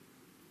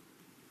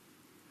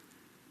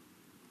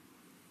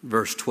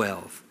 verse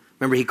 12.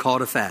 Remember, he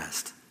called a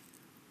fast.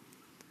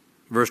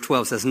 Verse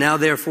 12 says, now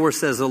therefore,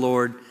 says the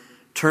Lord,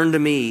 turn to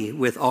me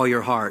with all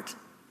your heart,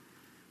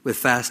 with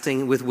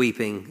fasting, with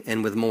weeping,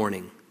 and with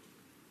mourning.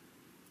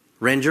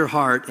 Rend your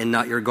heart and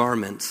not your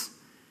garments,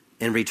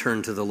 and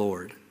return to the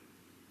Lord.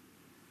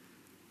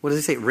 What does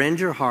he say? Rend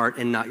your heart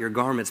and not your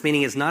garments.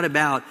 Meaning it's not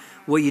about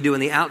what you do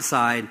on the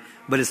outside,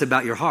 but it's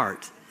about your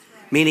heart.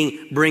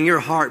 Meaning, bring your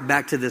heart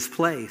back to this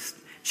place.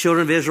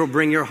 Children of Israel,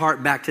 bring your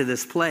heart back to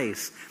this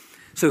place.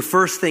 So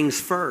first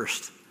things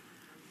first.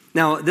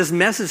 Now, this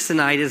message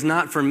tonight is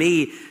not for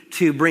me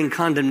to bring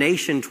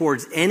condemnation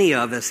towards any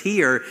of us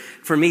here,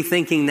 for me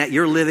thinking that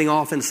you're living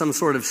off in some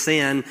sort of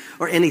sin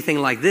or anything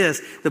like this.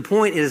 The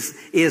point is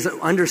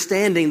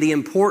understanding the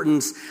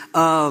importance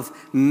of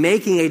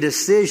making a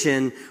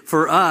decision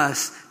for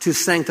us to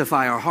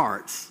sanctify our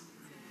hearts.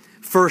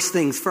 First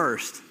things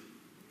first.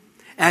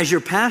 As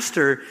your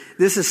pastor,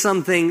 this is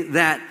something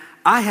that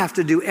I have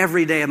to do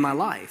every day of my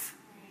life.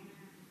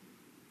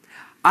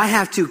 I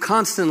have to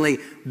constantly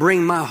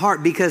bring my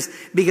heart because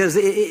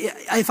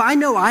if I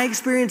know I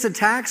experience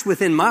attacks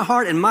within my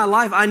heart and my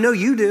life, I know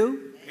you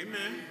do.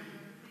 Amen.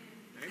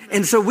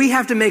 And so we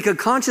have to make a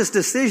conscious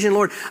decision,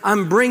 Lord,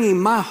 I'm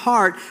bringing my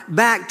heart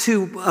back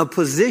to a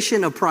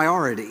position of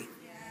priority.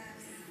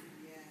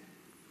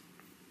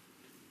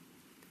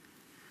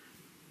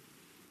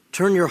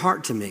 Turn your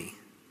heart to me.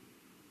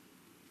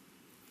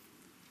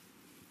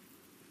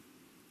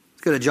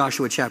 Let's go to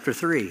Joshua chapter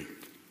 3.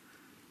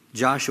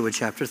 Joshua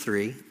chapter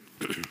 3.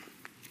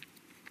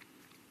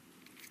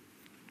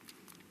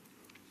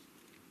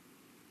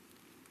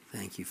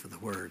 Thank you for the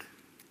word.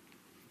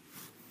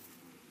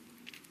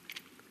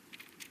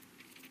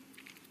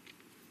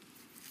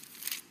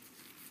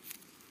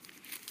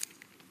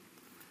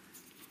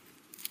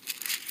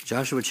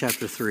 Joshua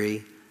chapter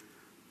 3.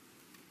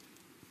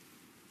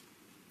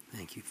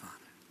 Thank you, Father.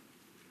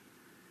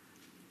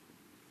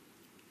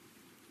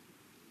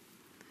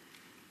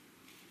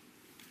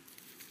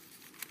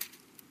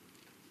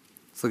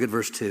 Let's look at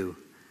verse 2.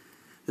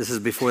 This is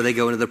before they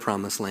go into the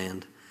promised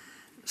land.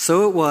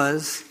 So it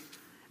was,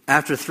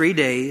 after 3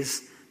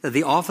 days, that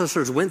the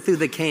officers went through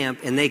the camp,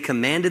 and they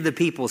commanded the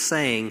people,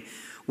 saying,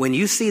 when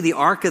you see the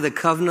ark of the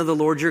covenant of the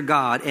Lord your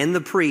God, and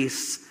the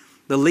priests,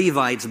 the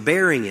Levites,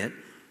 bearing it,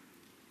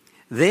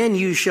 then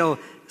you shall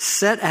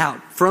set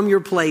out from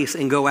your place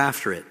and go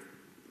after it.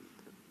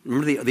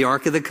 Remember the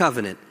ark of the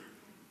covenant.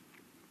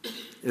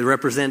 It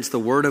represents the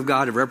word of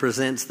God. It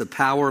represents the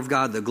power of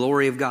God, the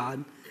glory of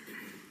God.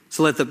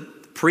 So let the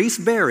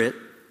priest bear it.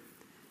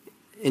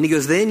 And he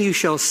goes, then you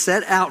shall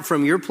set out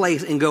from your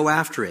place and go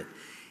after it.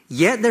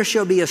 Yet there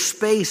shall be a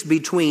space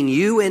between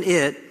you and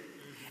it,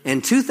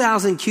 and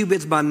 2,000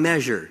 cubits by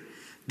measure.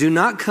 Do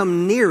not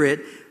come near it,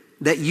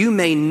 that you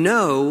may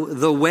know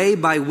the way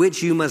by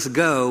which you must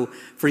go,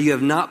 for you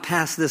have not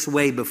passed this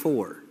way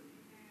before.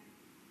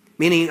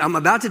 Meaning, I'm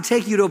about to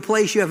take you to a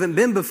place you haven't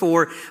been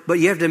before, but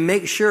you have to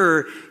make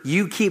sure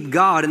you keep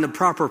God in the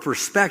proper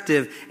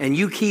perspective and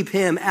you keep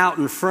him out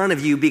in front of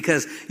you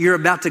because you're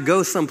about to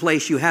go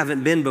someplace you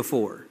haven't been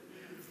before.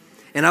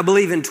 And I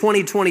believe in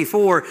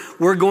 2024,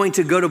 we're going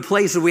to go to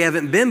places we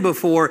haven't been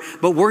before,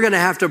 but we're going to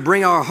have to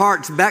bring our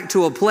hearts back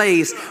to a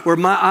place where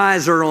my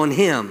eyes are on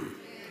him.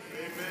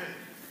 Amen.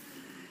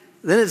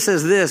 Then it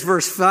says this,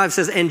 verse 5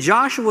 says, and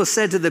Joshua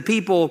said to the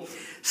people,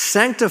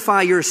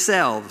 sanctify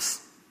yourselves,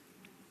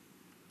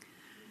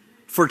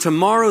 for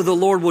tomorrow the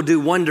Lord will do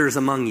wonders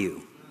among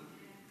you.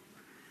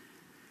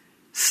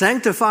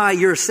 Sanctify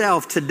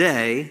yourself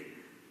today.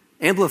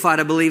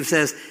 Amplified, I believe,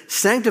 says,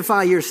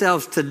 sanctify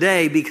yourselves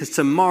today because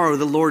tomorrow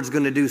the Lord's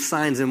going to do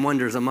signs and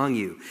wonders among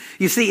you.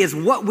 You see, it's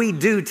what we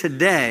do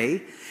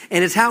today,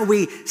 and it's how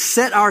we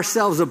set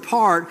ourselves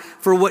apart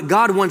for what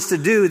God wants to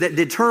do that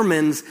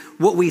determines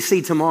what we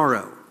see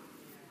tomorrow.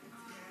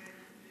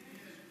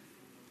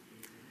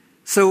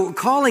 So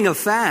calling a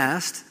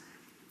fast,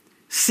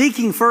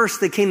 seeking first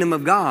the kingdom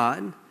of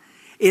God,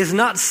 is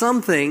not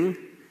something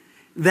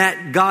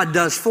that God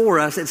does for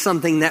us. It's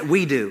something that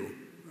we do.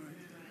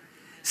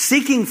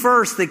 Seeking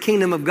first the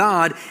kingdom of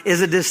God is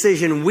a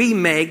decision we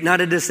make,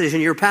 not a decision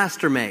your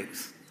pastor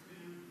makes.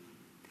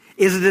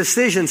 It's a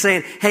decision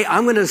saying, hey,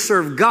 I'm going to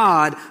serve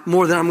God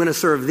more than I'm going to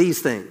serve these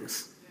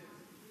things.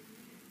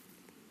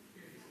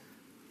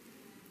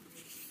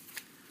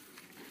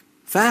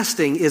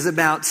 Fasting is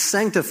about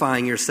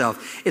sanctifying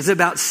yourself. It's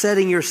about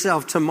setting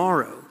yourself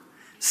tomorrow.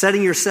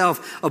 Setting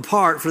yourself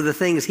apart for the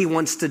things he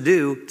wants to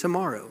do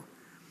tomorrow.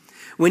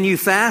 When you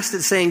fast,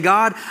 it's saying,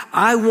 God,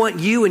 I want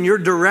you and your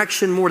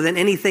direction more than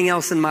anything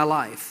else in my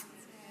life.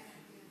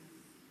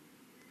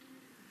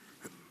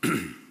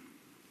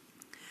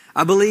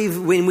 I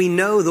believe when we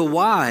know the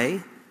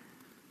why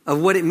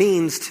of what it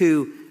means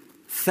to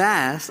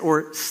fast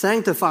or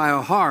sanctify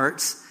our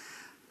hearts,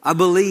 I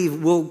believe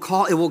it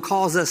will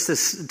cause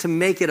us to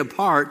make it a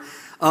part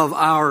of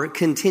our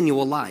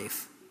continual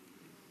life.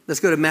 Let's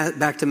go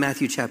back to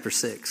Matthew chapter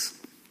 6.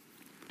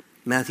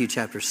 Matthew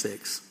chapter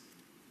 6.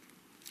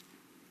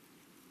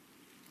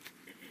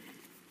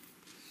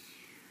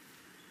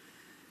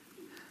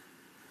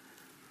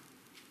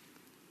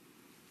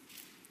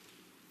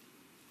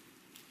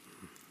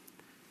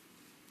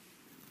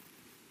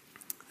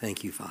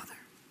 Thank you, Father.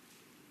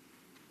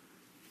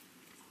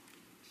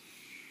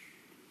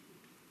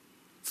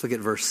 Let's look at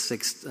verse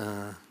 6.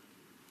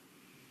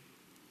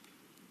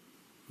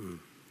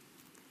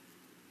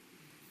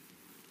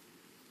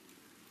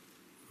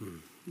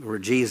 Where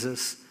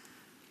Jesus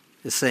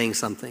is saying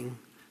something,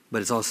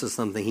 but it's also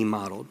something he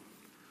modeled.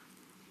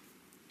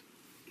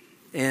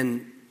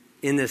 And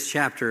in this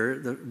chapter,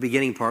 the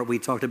beginning part, we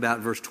talked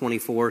about verse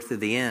 24 through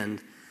the end.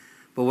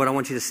 But what I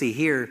want you to see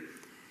here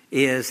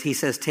is he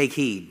says, take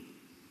heed.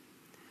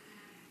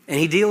 And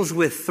he deals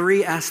with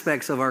three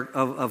aspects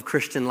of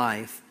Christian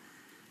life.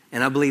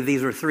 And I believe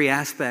these are three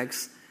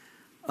aspects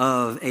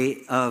of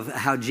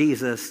how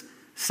Jesus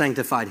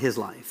sanctified his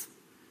life.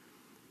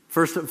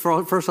 First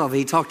off,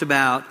 he talked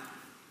about,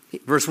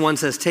 verse 1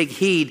 says, take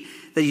heed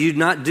that you do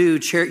not do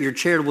your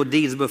charitable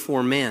deeds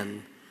before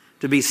men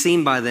to be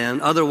seen by them.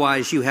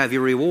 Otherwise, you have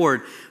your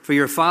reward for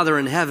your Father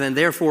in heaven.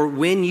 Therefore,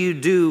 when you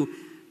do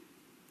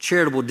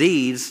charitable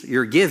deeds,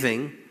 your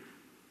giving,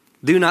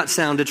 do not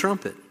sound a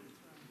trumpet.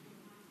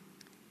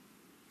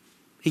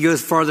 He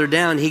goes farther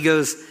down. He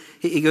goes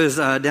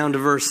down to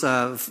verse,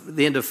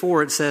 the end of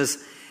 4. It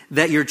says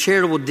that your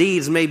charitable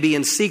deeds may be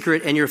in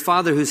secret, and your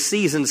Father who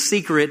sees in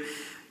secret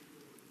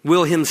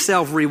will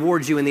himself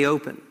reward you in the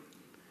open.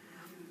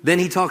 Then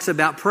he talks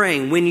about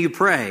praying. When you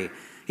pray,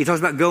 he talks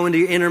about going to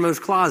your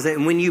innermost closet,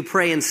 and when you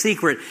pray in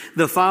secret,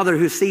 the Father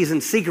who sees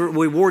in secret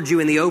will reward you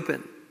in the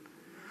open.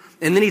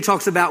 And then he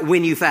talks about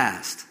when you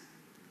fast.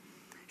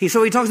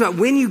 So he talks about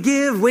when you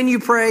give, when you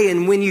pray,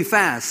 and when you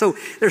fast. So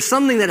there's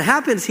something that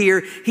happens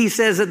here. He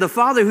says that the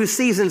Father who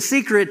sees in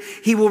secret,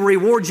 he will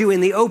reward you in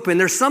the open.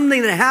 There's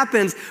something that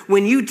happens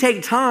when you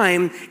take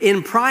time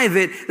in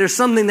private. There's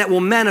something that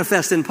will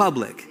manifest in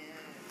public.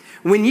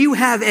 When you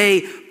have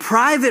a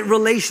private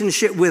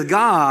relationship with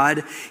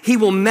God, he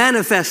will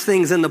manifest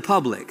things in the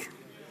public.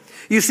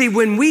 You see,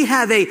 when we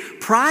have a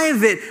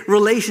private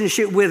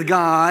relationship with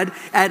God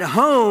at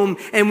home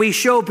and we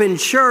show up in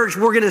church,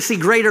 we're going to see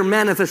greater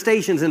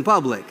manifestations in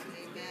public.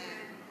 Amen.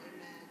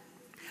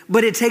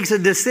 But it takes a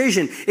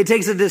decision. It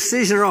takes a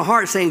decision in our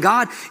heart saying,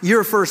 God,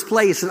 you're first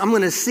place, and I'm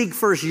going to seek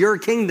first your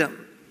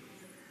kingdom.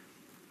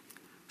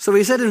 So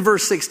he said in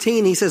verse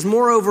 16, he says,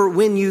 moreover,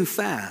 when you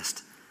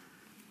fast.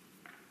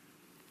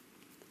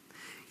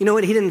 You know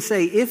what? He didn't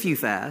say if you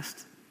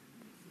fast.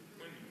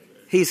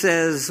 He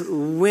says,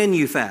 when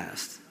you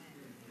fast.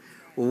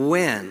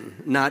 When,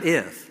 not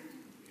if.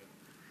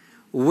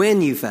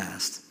 When you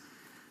fast.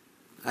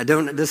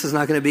 This is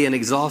not going to be an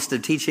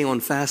exhaustive teaching on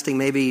fasting.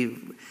 Maybe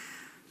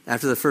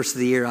after the first of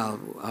the year,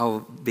 I'll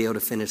be able to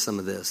finish some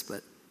of this,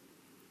 but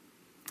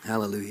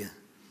hallelujah.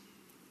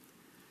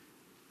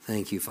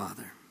 Thank you,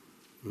 Father.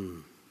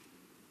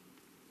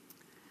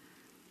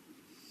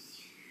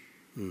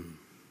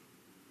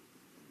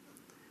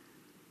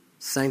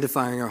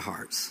 Sanctifying our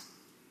hearts.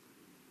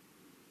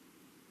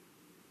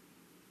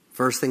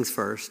 First things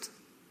first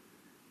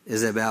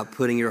is about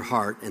putting your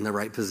heart in the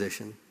right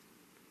position.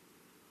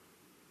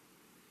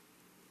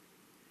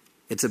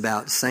 It's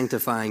about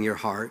sanctifying your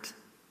heart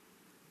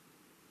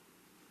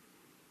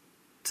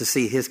to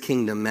see his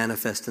kingdom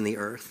manifest in the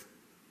earth.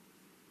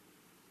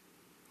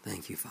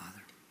 Thank you,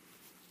 Father.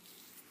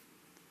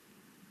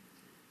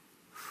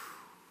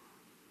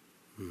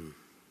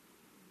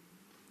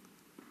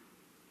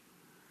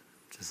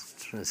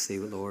 Just trying to see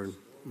what, Lord.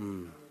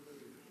 I'm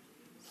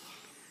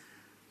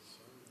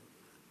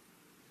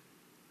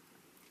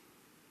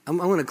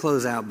going to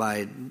close out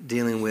by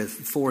dealing with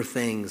 4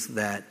 things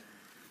that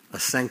a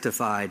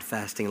sanctified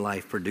fasting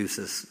life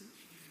produces.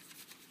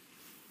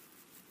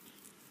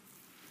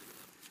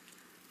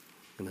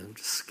 I'm going to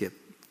just skip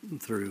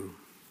through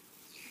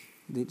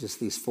just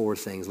these 4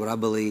 things. What I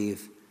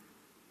believe,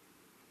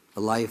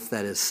 a life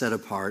that is set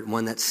apart,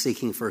 one that's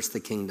seeking first the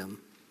kingdom,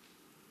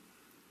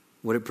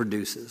 what it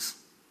produces.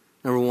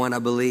 Number 1, I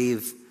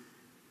believe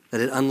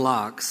that it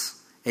unlocks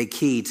a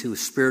key to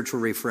spiritual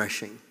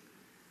refreshing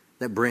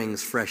that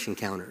brings fresh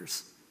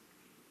encounters.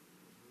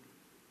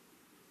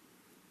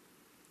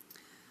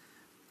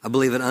 I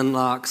believe it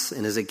unlocks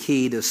and is a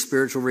key to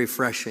spiritual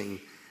refreshing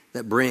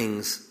that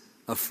brings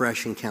a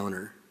fresh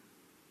encounter.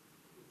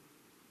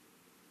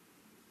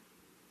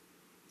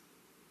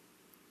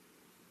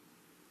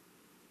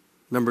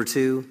 Number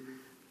 2,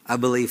 I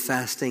believe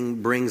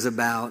fasting brings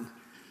about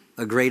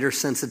a greater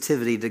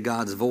sensitivity to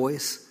God's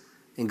voice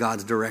and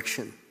God's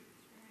direction.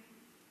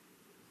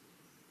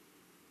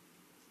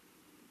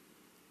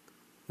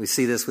 We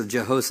see this with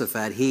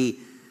Jehoshaphat.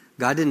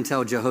 God didn't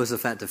tell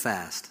Jehoshaphat to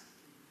fast.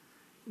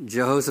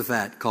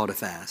 Jehoshaphat called a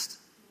fast.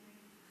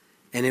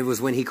 And it was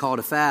when he called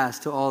a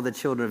fast to all the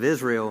children of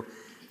Israel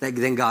that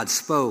then God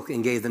spoke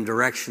and gave them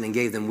direction and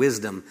gave them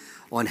wisdom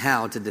on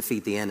how to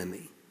defeat the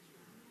enemy.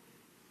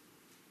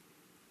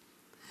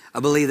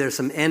 I believe there's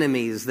some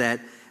enemies that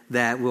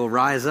will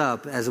rise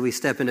up as we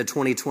step into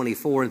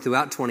 2024 and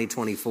throughout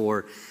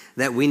 2024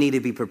 that we need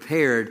to be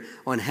prepared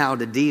on how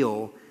to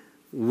deal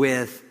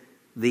with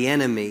the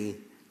enemy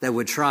that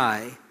would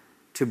try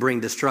to bring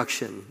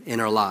destruction in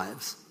our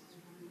lives.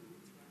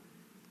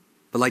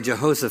 But like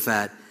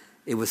Jehoshaphat,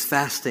 it was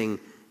fasting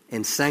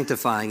and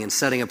sanctifying and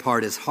setting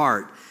apart his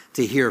heart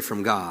to hear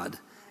from God.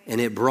 And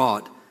it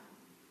brought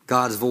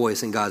God's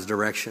voice and God's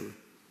direction.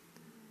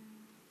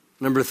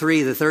 Number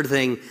 3, the third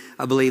thing,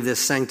 I believe this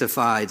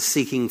sanctified,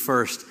 seeking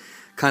first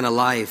kind of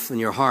life in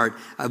your heart,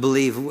 I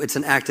believe it's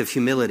an act of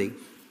humility.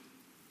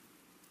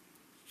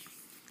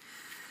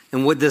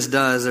 And what this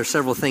does, there are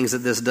several things that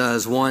this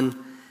does. 1,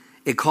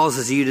 it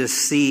causes you to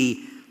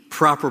see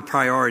proper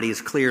priorities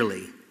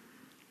clearly.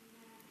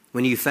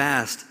 When you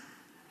fast,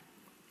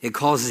 it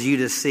causes you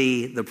to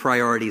see the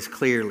priorities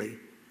clearly.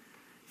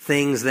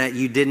 Things that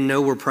you didn't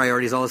know were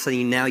priorities, all of a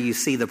sudden now you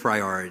see the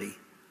priority.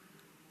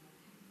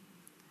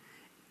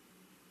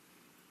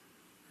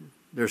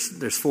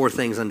 There's 4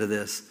 things under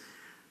this.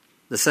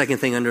 The second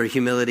thing under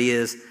humility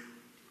is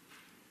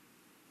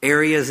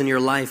areas in your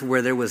life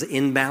where there was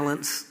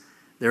imbalance,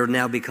 there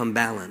now become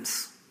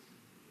balance.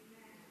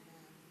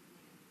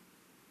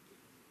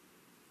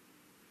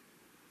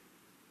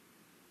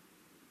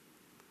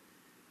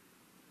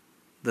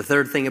 The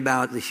third thing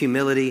about the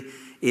humility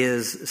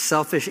is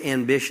selfish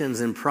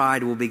ambitions and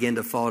pride will begin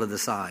to fall to the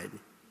side.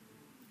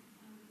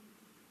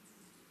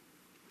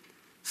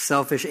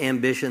 Selfish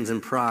ambitions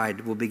and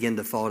pride will begin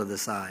to fall to the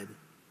side.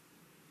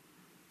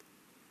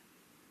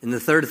 And the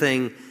third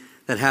thing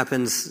that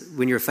happens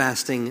when you're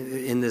fasting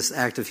in this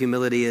act of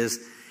humility is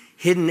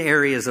hidden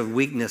areas of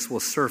weakness will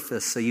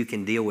surface so you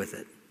can deal with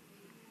it.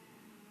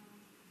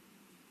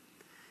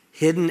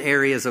 Hidden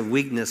areas of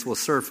weakness will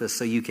surface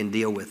so you can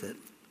deal with it.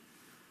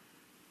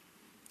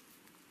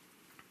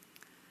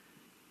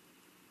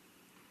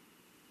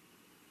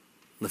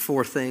 The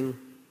fourth thing,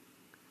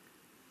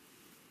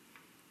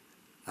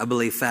 I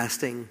believe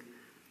fasting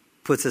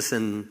has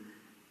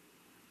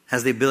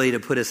the ability to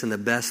put us in the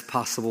best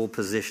possible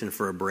position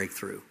for a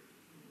breakthrough.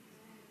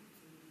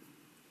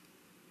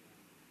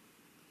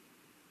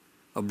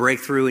 A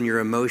breakthrough in your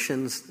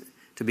emotions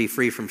to be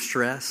free from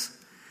stress.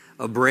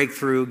 A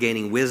breakthrough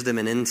gaining wisdom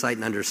and insight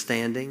and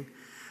understanding.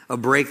 A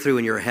breakthrough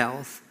in your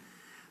health.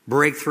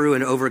 Breakthrough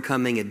in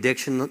overcoming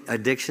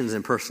addictions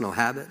and personal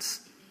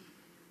habits.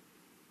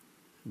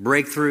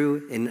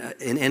 Breakthrough in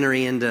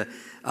entering into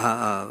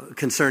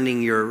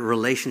concerning your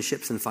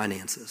relationships and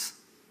finances.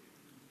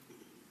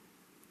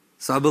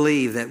 So I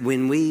believe that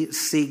when we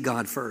seek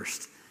God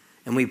first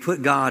and we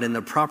put God in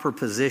the proper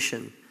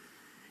position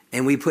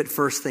and we put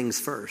first things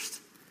first,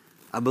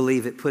 I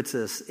believe it puts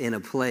us in a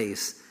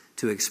place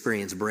to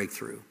experience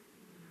breakthrough.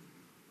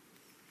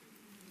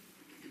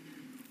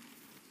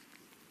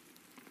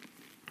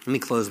 Let me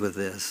close with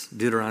this.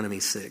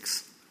 Deuteronomy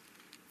 6.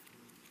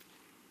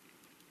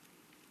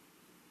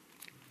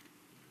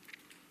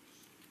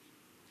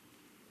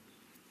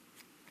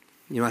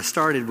 I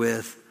started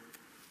with,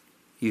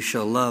 you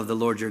shall love the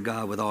Lord your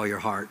God with all your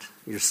heart,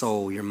 your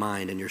soul, your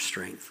mind, and your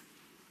strength.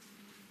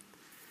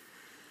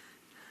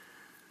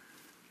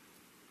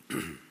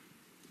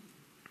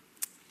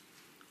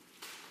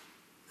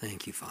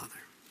 Thank you, Father.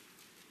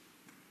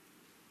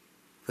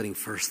 Putting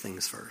first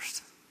things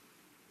first.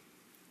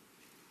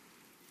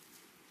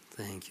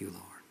 Thank you,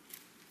 Lord.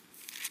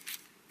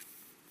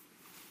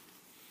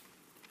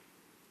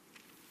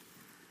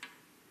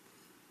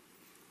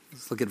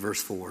 Let's look at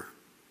verse 4.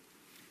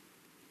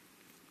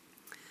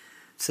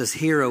 It says,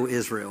 "Hear, O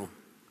Israel,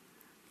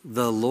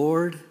 the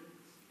Lord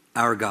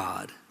our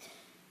God,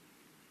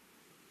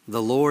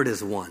 the Lord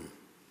is one."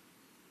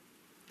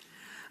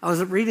 I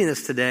was reading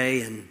this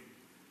today, and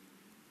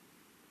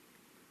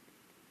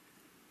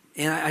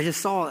I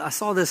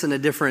saw this in a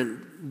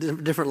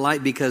different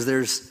light, because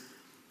there's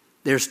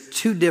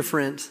two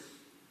different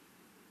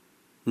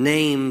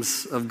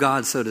names of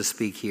God, so to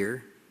speak,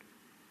 here.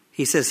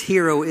 He says,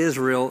 "Hear, O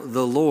Israel,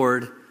 the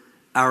Lord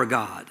our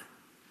God."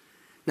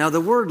 Now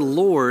the word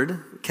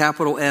Lord,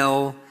 capital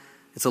L,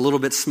 it's a little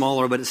bit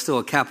smaller, but it's still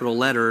a capital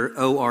letter,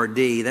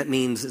 O-R-D. That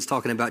means it's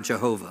talking about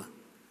Jehovah.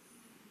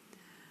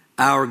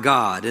 Our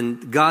God.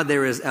 And God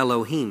there is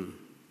Elohim.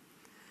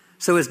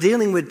 So it's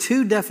dealing with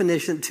two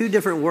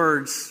different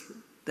words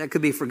that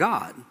could be for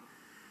God.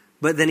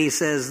 But then he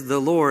says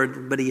the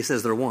Lord, but he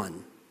says they're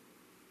one.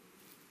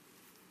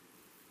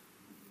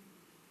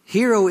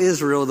 "Hear, O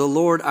Israel, the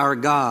Lord our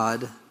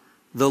God,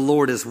 the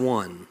Lord is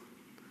one."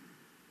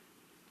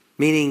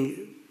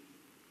 Meaning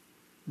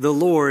the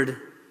Lord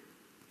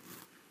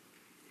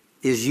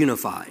is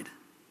unified.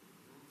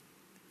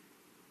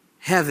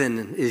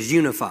 Heaven is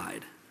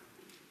unified.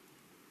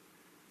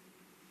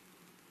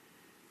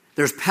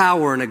 There's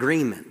power and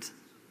agreement.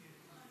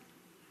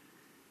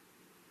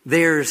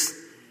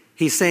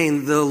 He's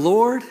saying the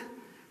Lord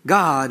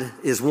God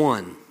is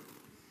one.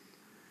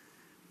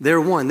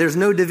 They're one. There's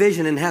no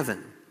division in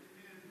heaven.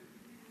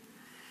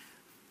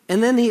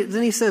 And then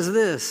he says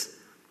this.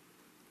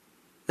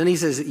 Then he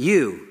says,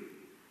 "You."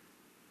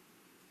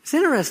 It's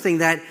interesting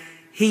that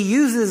he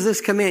uses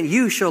this command,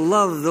 "You shall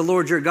love the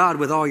Lord your God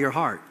with all your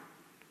heart."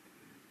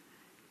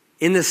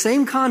 In the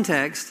same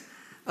context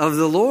of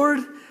the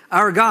Lord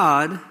our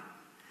God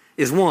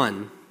is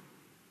one.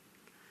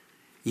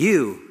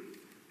 You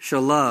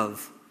shall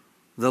love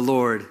the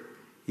Lord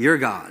your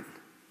God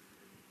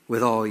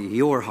with all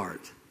your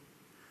heart.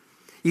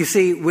 You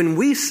see, when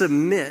we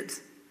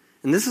submit,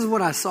 and this is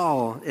what I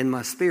saw in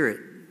my spirit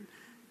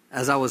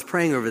as I was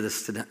praying over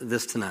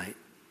this tonight.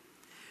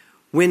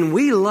 When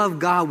we love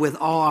God with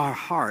all our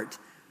heart,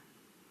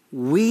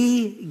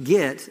 we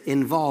get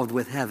involved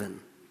with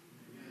heaven.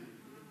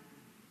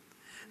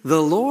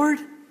 The Lord,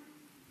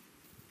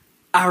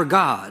 our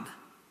God,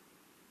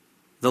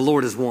 the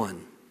Lord is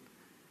one.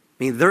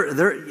 I mean,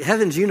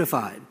 heaven's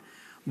unified.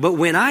 But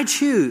when I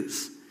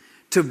choose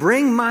to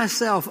bring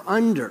myself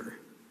under,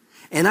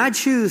 and I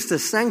choose to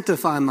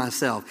sanctify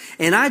myself,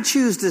 and I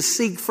choose to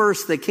seek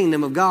first the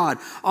kingdom of God,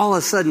 all of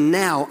a sudden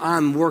now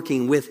I'm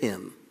working with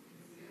Him.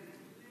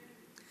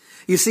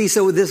 You see,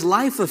 so this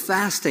life of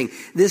fasting,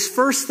 this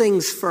first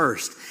things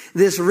first,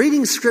 this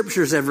reading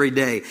scriptures every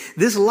day,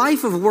 this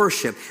life of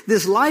worship,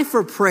 this life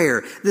of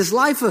prayer, this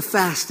life of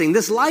fasting,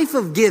 this life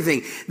of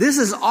giving, this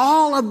is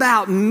all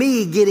about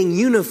me getting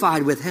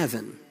unified with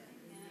heaven.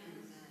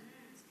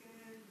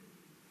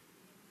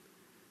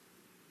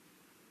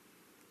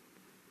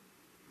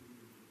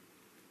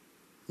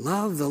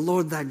 Love the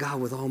Lord thy God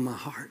with all my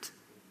heart,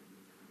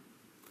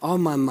 all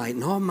my might,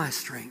 and all my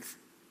strength.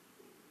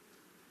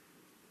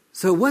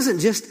 So it wasn't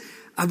just,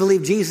 I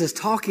believe, Jesus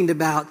talking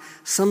about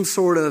some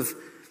sort of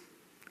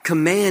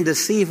command to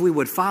see if we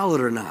would follow it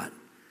or not.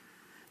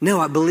 No,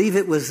 I believe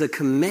it was a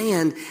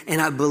command,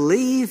 and I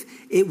believe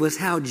it was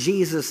how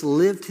Jesus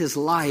lived his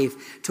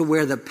life to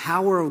where the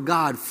power of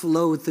God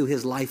flowed through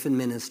his life and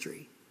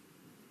ministry.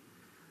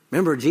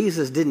 Remember,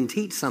 Jesus didn't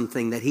teach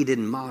something that he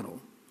didn't model.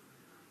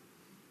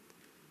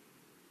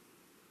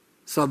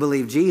 So I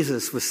believe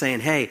Jesus was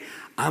saying, hey,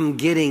 I'm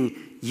getting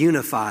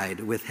unified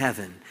with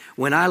heaven.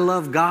 When I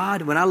love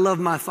God, when I love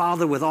my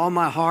Father with all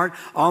my heart,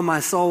 all my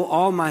soul,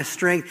 all my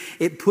strength,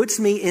 it puts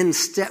me in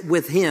step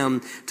with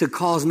Him to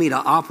cause me to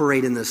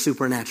operate in the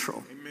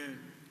supernatural. Amen.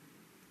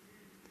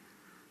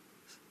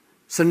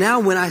 So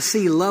now when I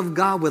see love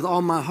God with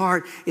all my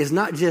heart, it's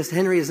not just,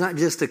 Henry, it's not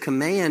just a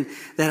command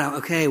that,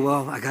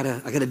 I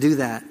gotta do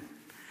that.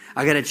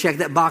 I gotta check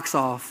that box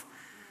off.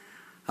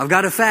 I've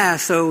got to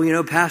fast,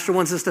 so, Pastor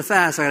wants us to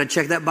fast. I got to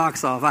check that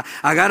box off.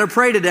 I got to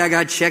pray today. I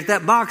got to check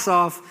that box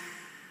off.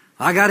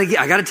 I got to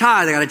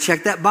tithe. I got to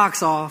check that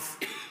box off.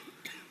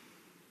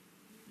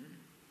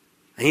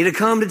 I need to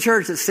come to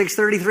church at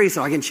 6:33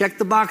 so I can check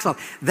the box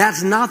off.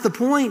 That's not the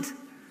point.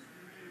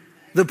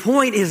 The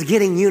point is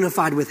getting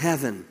unified with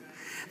heaven.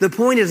 The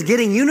point is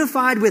getting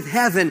unified with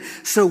heaven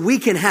so we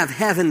can have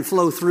heaven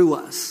flow through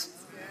us.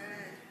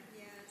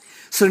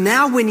 So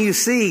now when you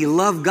see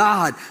love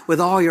God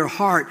with all your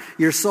heart,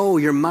 your soul,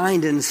 your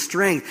mind, and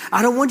strength,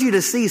 I don't want you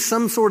to see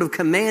some sort of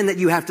command that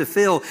you have to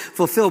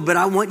fulfill, but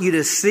I want you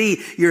to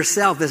see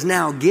yourself as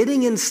now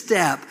getting in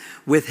step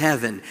with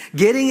heaven,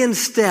 getting in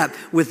step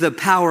with the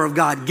power of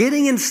God,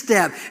 getting in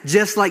step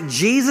just like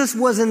Jesus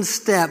was in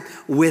step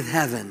with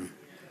heaven.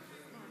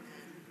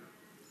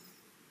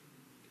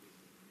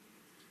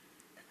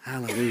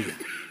 Hallelujah.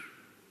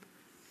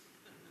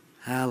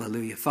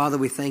 Hallelujah. Father,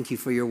 we thank you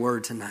for your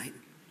word tonight.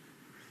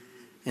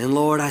 And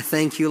Lord, I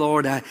thank you,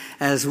 Lord,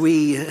 as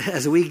we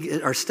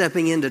are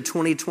stepping into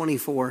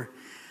 2024,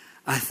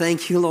 I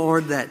thank you,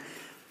 Lord, that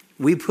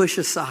we push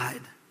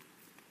aside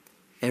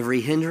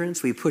every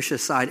hindrance, we push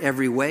aside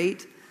every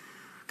weight.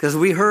 Because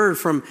we heard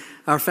from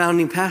our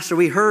founding pastor,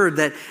 we heard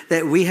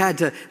that we had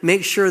to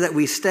make sure that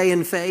we stay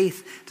in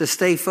faith, to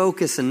stay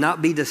focused and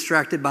not be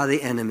distracted by the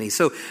enemy.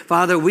 So,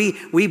 Father, we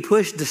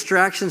push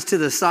distractions to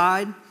the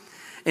side.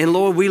 And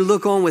Lord, we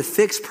look on with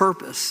fixed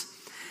purpose.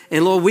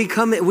 And Lord,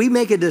 we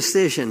make a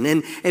decision.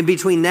 And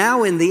between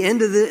now and the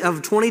end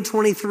of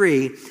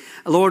 2023,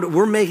 Lord,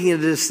 we're making a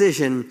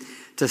decision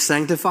to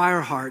sanctify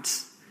our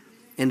hearts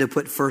and to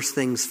put first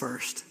things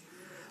first.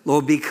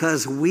 Lord,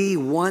 because we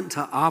want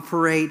to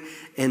operate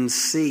and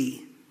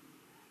see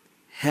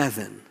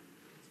heaven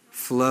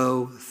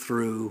flow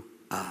through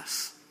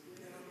us.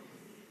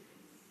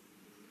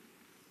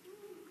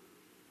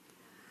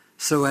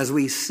 So as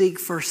we seek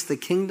first the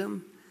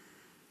kingdom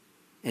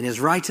and his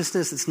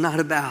righteousness, it's not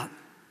about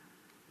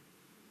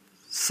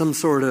some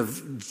sort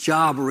of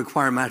job or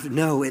requirement.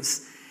 No,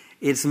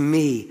 it's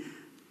me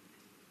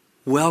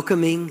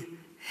welcoming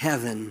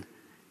heaven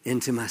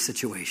into my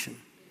situation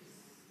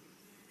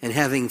and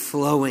having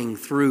flowing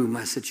through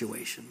my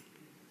situation.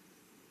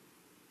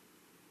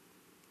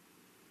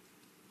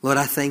 Lord,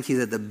 I thank you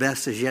that the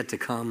best is yet to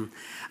come.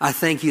 I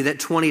thank you that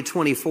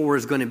 2024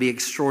 is going to be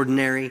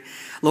extraordinary.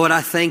 Lord,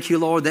 I thank you,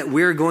 Lord, that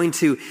we're going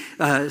to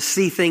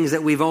see things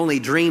that we've only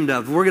dreamed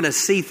of. We're going to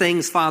see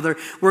things, Father.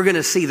 We're going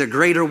to see the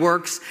greater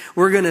works.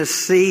 We're going to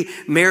see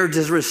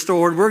marriages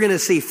restored. We're going to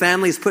see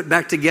families put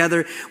back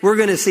together. We're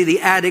going to see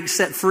the addicts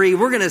set free.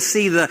 We're going to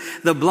see the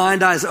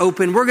blind eyes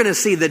open. We're going to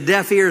see the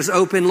deaf ears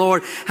open,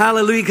 Lord.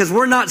 Hallelujah, because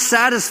we're not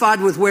satisfied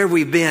with where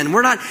we've been.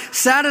 We're not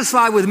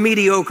satisfied with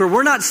mediocre.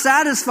 We're not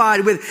satisfied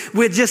with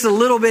just a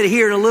little bit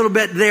here and a little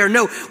bit there.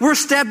 No, we're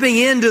stepping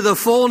into the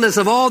fullness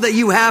of all that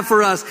you have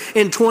for us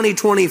in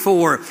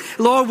 2024.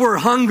 Lord, we're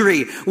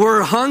hungry.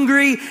 We're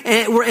hungry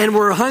and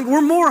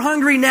we're more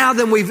hungry now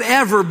than we've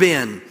ever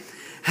been.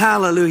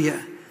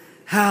 Hallelujah.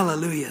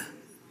 Hallelujah.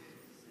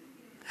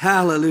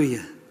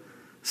 Hallelujah.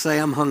 Say,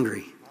 I'm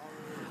hungry.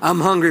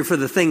 I'm hungry for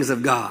the things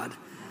of God.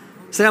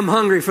 Say, I'm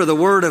hungry for the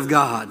word of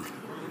God.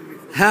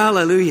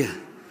 Hallelujah.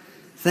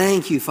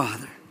 Thank you,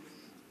 Father.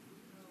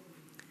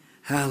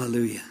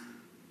 Hallelujah.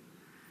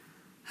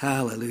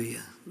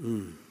 Hallelujah.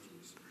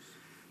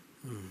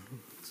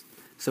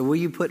 So will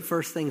you put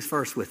first things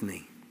first with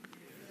me?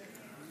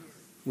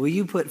 Will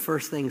you put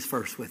first things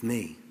first with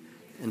me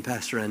and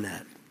Pastor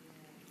Annette?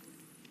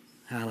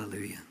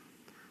 Hallelujah.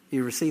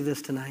 You receive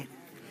this tonight?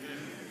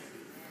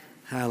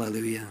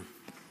 Hallelujah.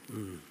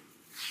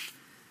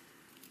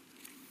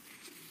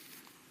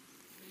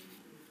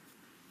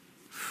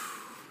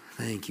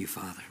 Thank you,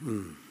 Father.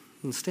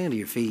 And stand to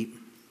your feet.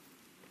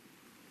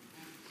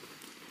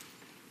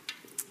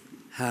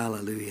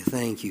 Hallelujah.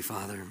 Thank you,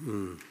 Father.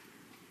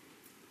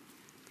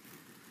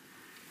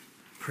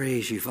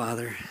 Praise you,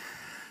 Father.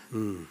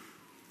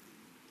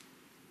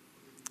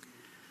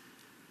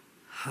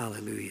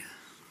 Hallelujah.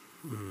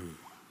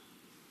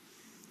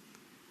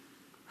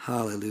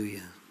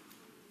 Hallelujah.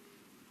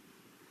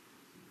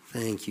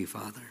 Thank you,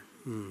 Father.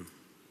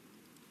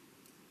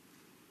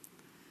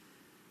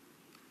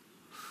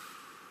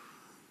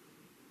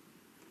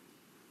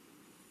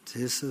 It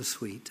is so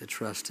sweet to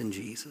trust in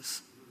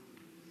Jesus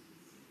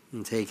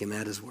and take him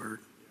at his word.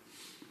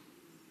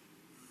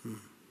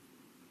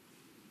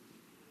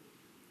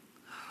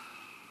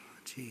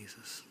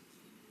 Jesus.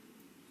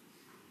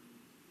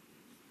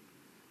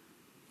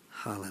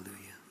 Hallelujah.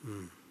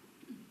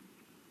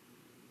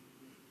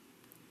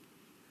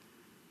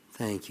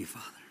 Thank you,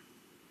 Father.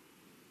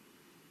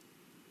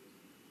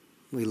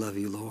 We love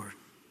you, Lord.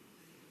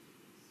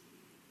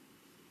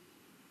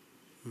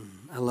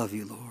 I love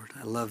you, Lord.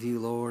 I love you,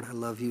 Lord. I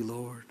love you,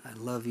 Lord. I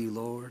love you,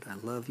 Lord. I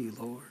love you,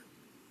 Lord.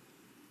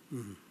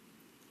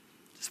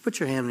 Just put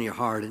your hand on your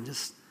heart and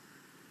just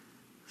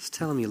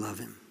tell him you love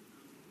him.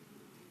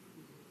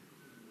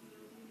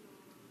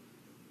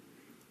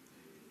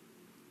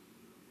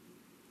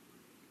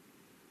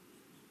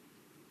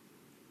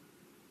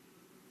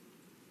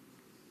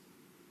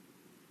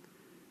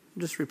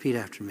 Just repeat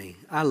after me.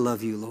 I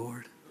love you,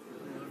 Lord.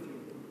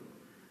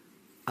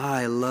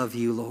 I love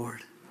you,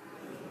 Lord.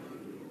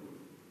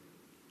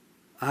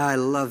 I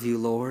love you,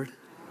 Lord.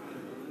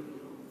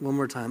 One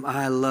more time.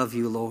 I love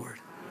you, Lord.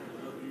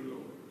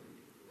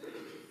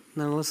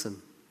 Now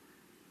listen.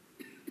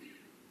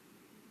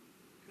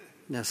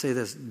 Now say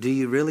this. Do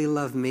you really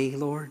love me,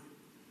 Lord?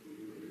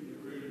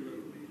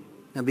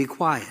 Now be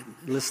quiet.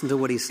 Listen to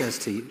what he says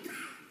to you.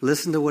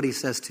 Listen to what he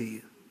says to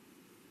you.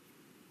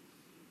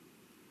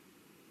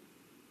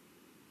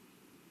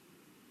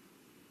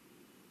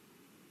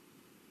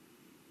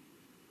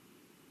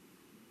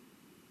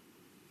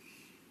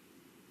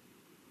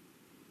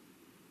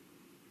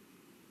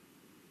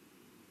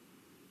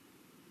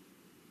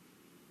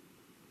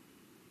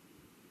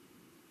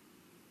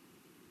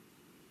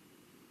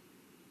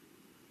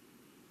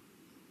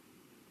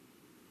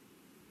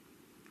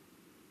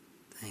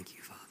 Thank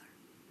you, Father.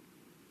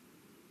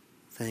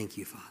 Thank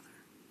you, Father.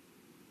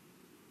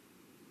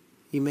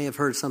 You may have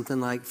heard something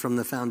like from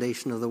the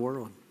foundation of the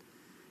world.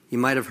 You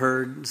might have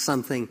heard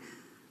something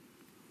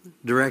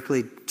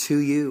directly to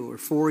you or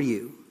for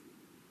you.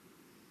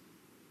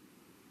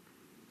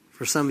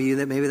 For some of you,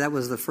 that maybe that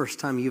was the first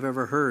time you've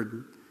ever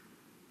heard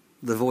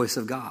the voice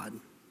of God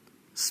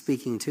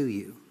speaking to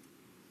you.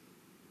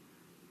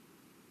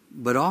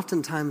 But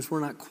oftentimes we're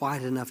not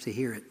quiet enough to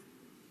hear it.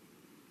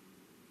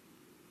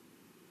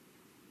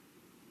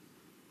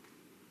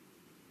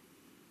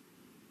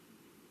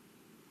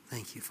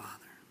 Thank you, Father.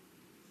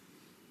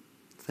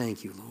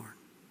 Thank you,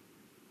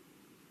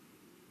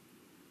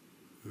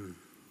 Lord.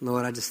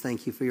 Lord, I just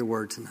thank you for your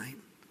word tonight.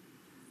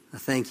 I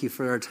thank you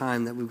for our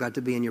time that we've got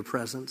to be in your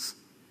presence.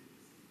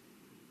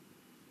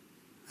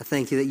 I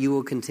thank you that you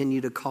will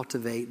continue to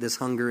cultivate this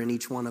hunger in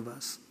each one of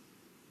us.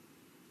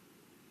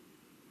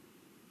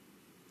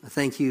 I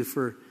thank you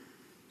for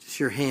just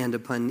your hand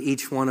upon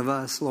each one of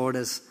us, Lord,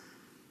 as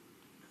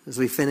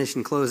we finish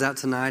and close out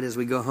tonight, as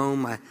we go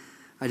home.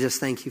 I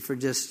just thank you for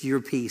just your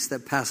peace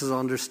that passes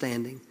all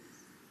understanding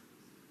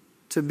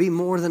to be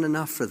more than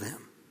enough for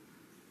them.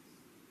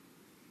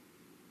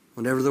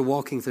 Whatever they're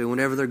walking through,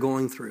 whatever they're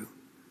going through,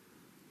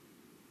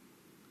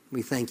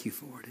 we thank you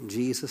for it. In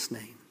Jesus'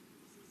 name,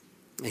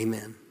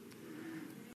 amen.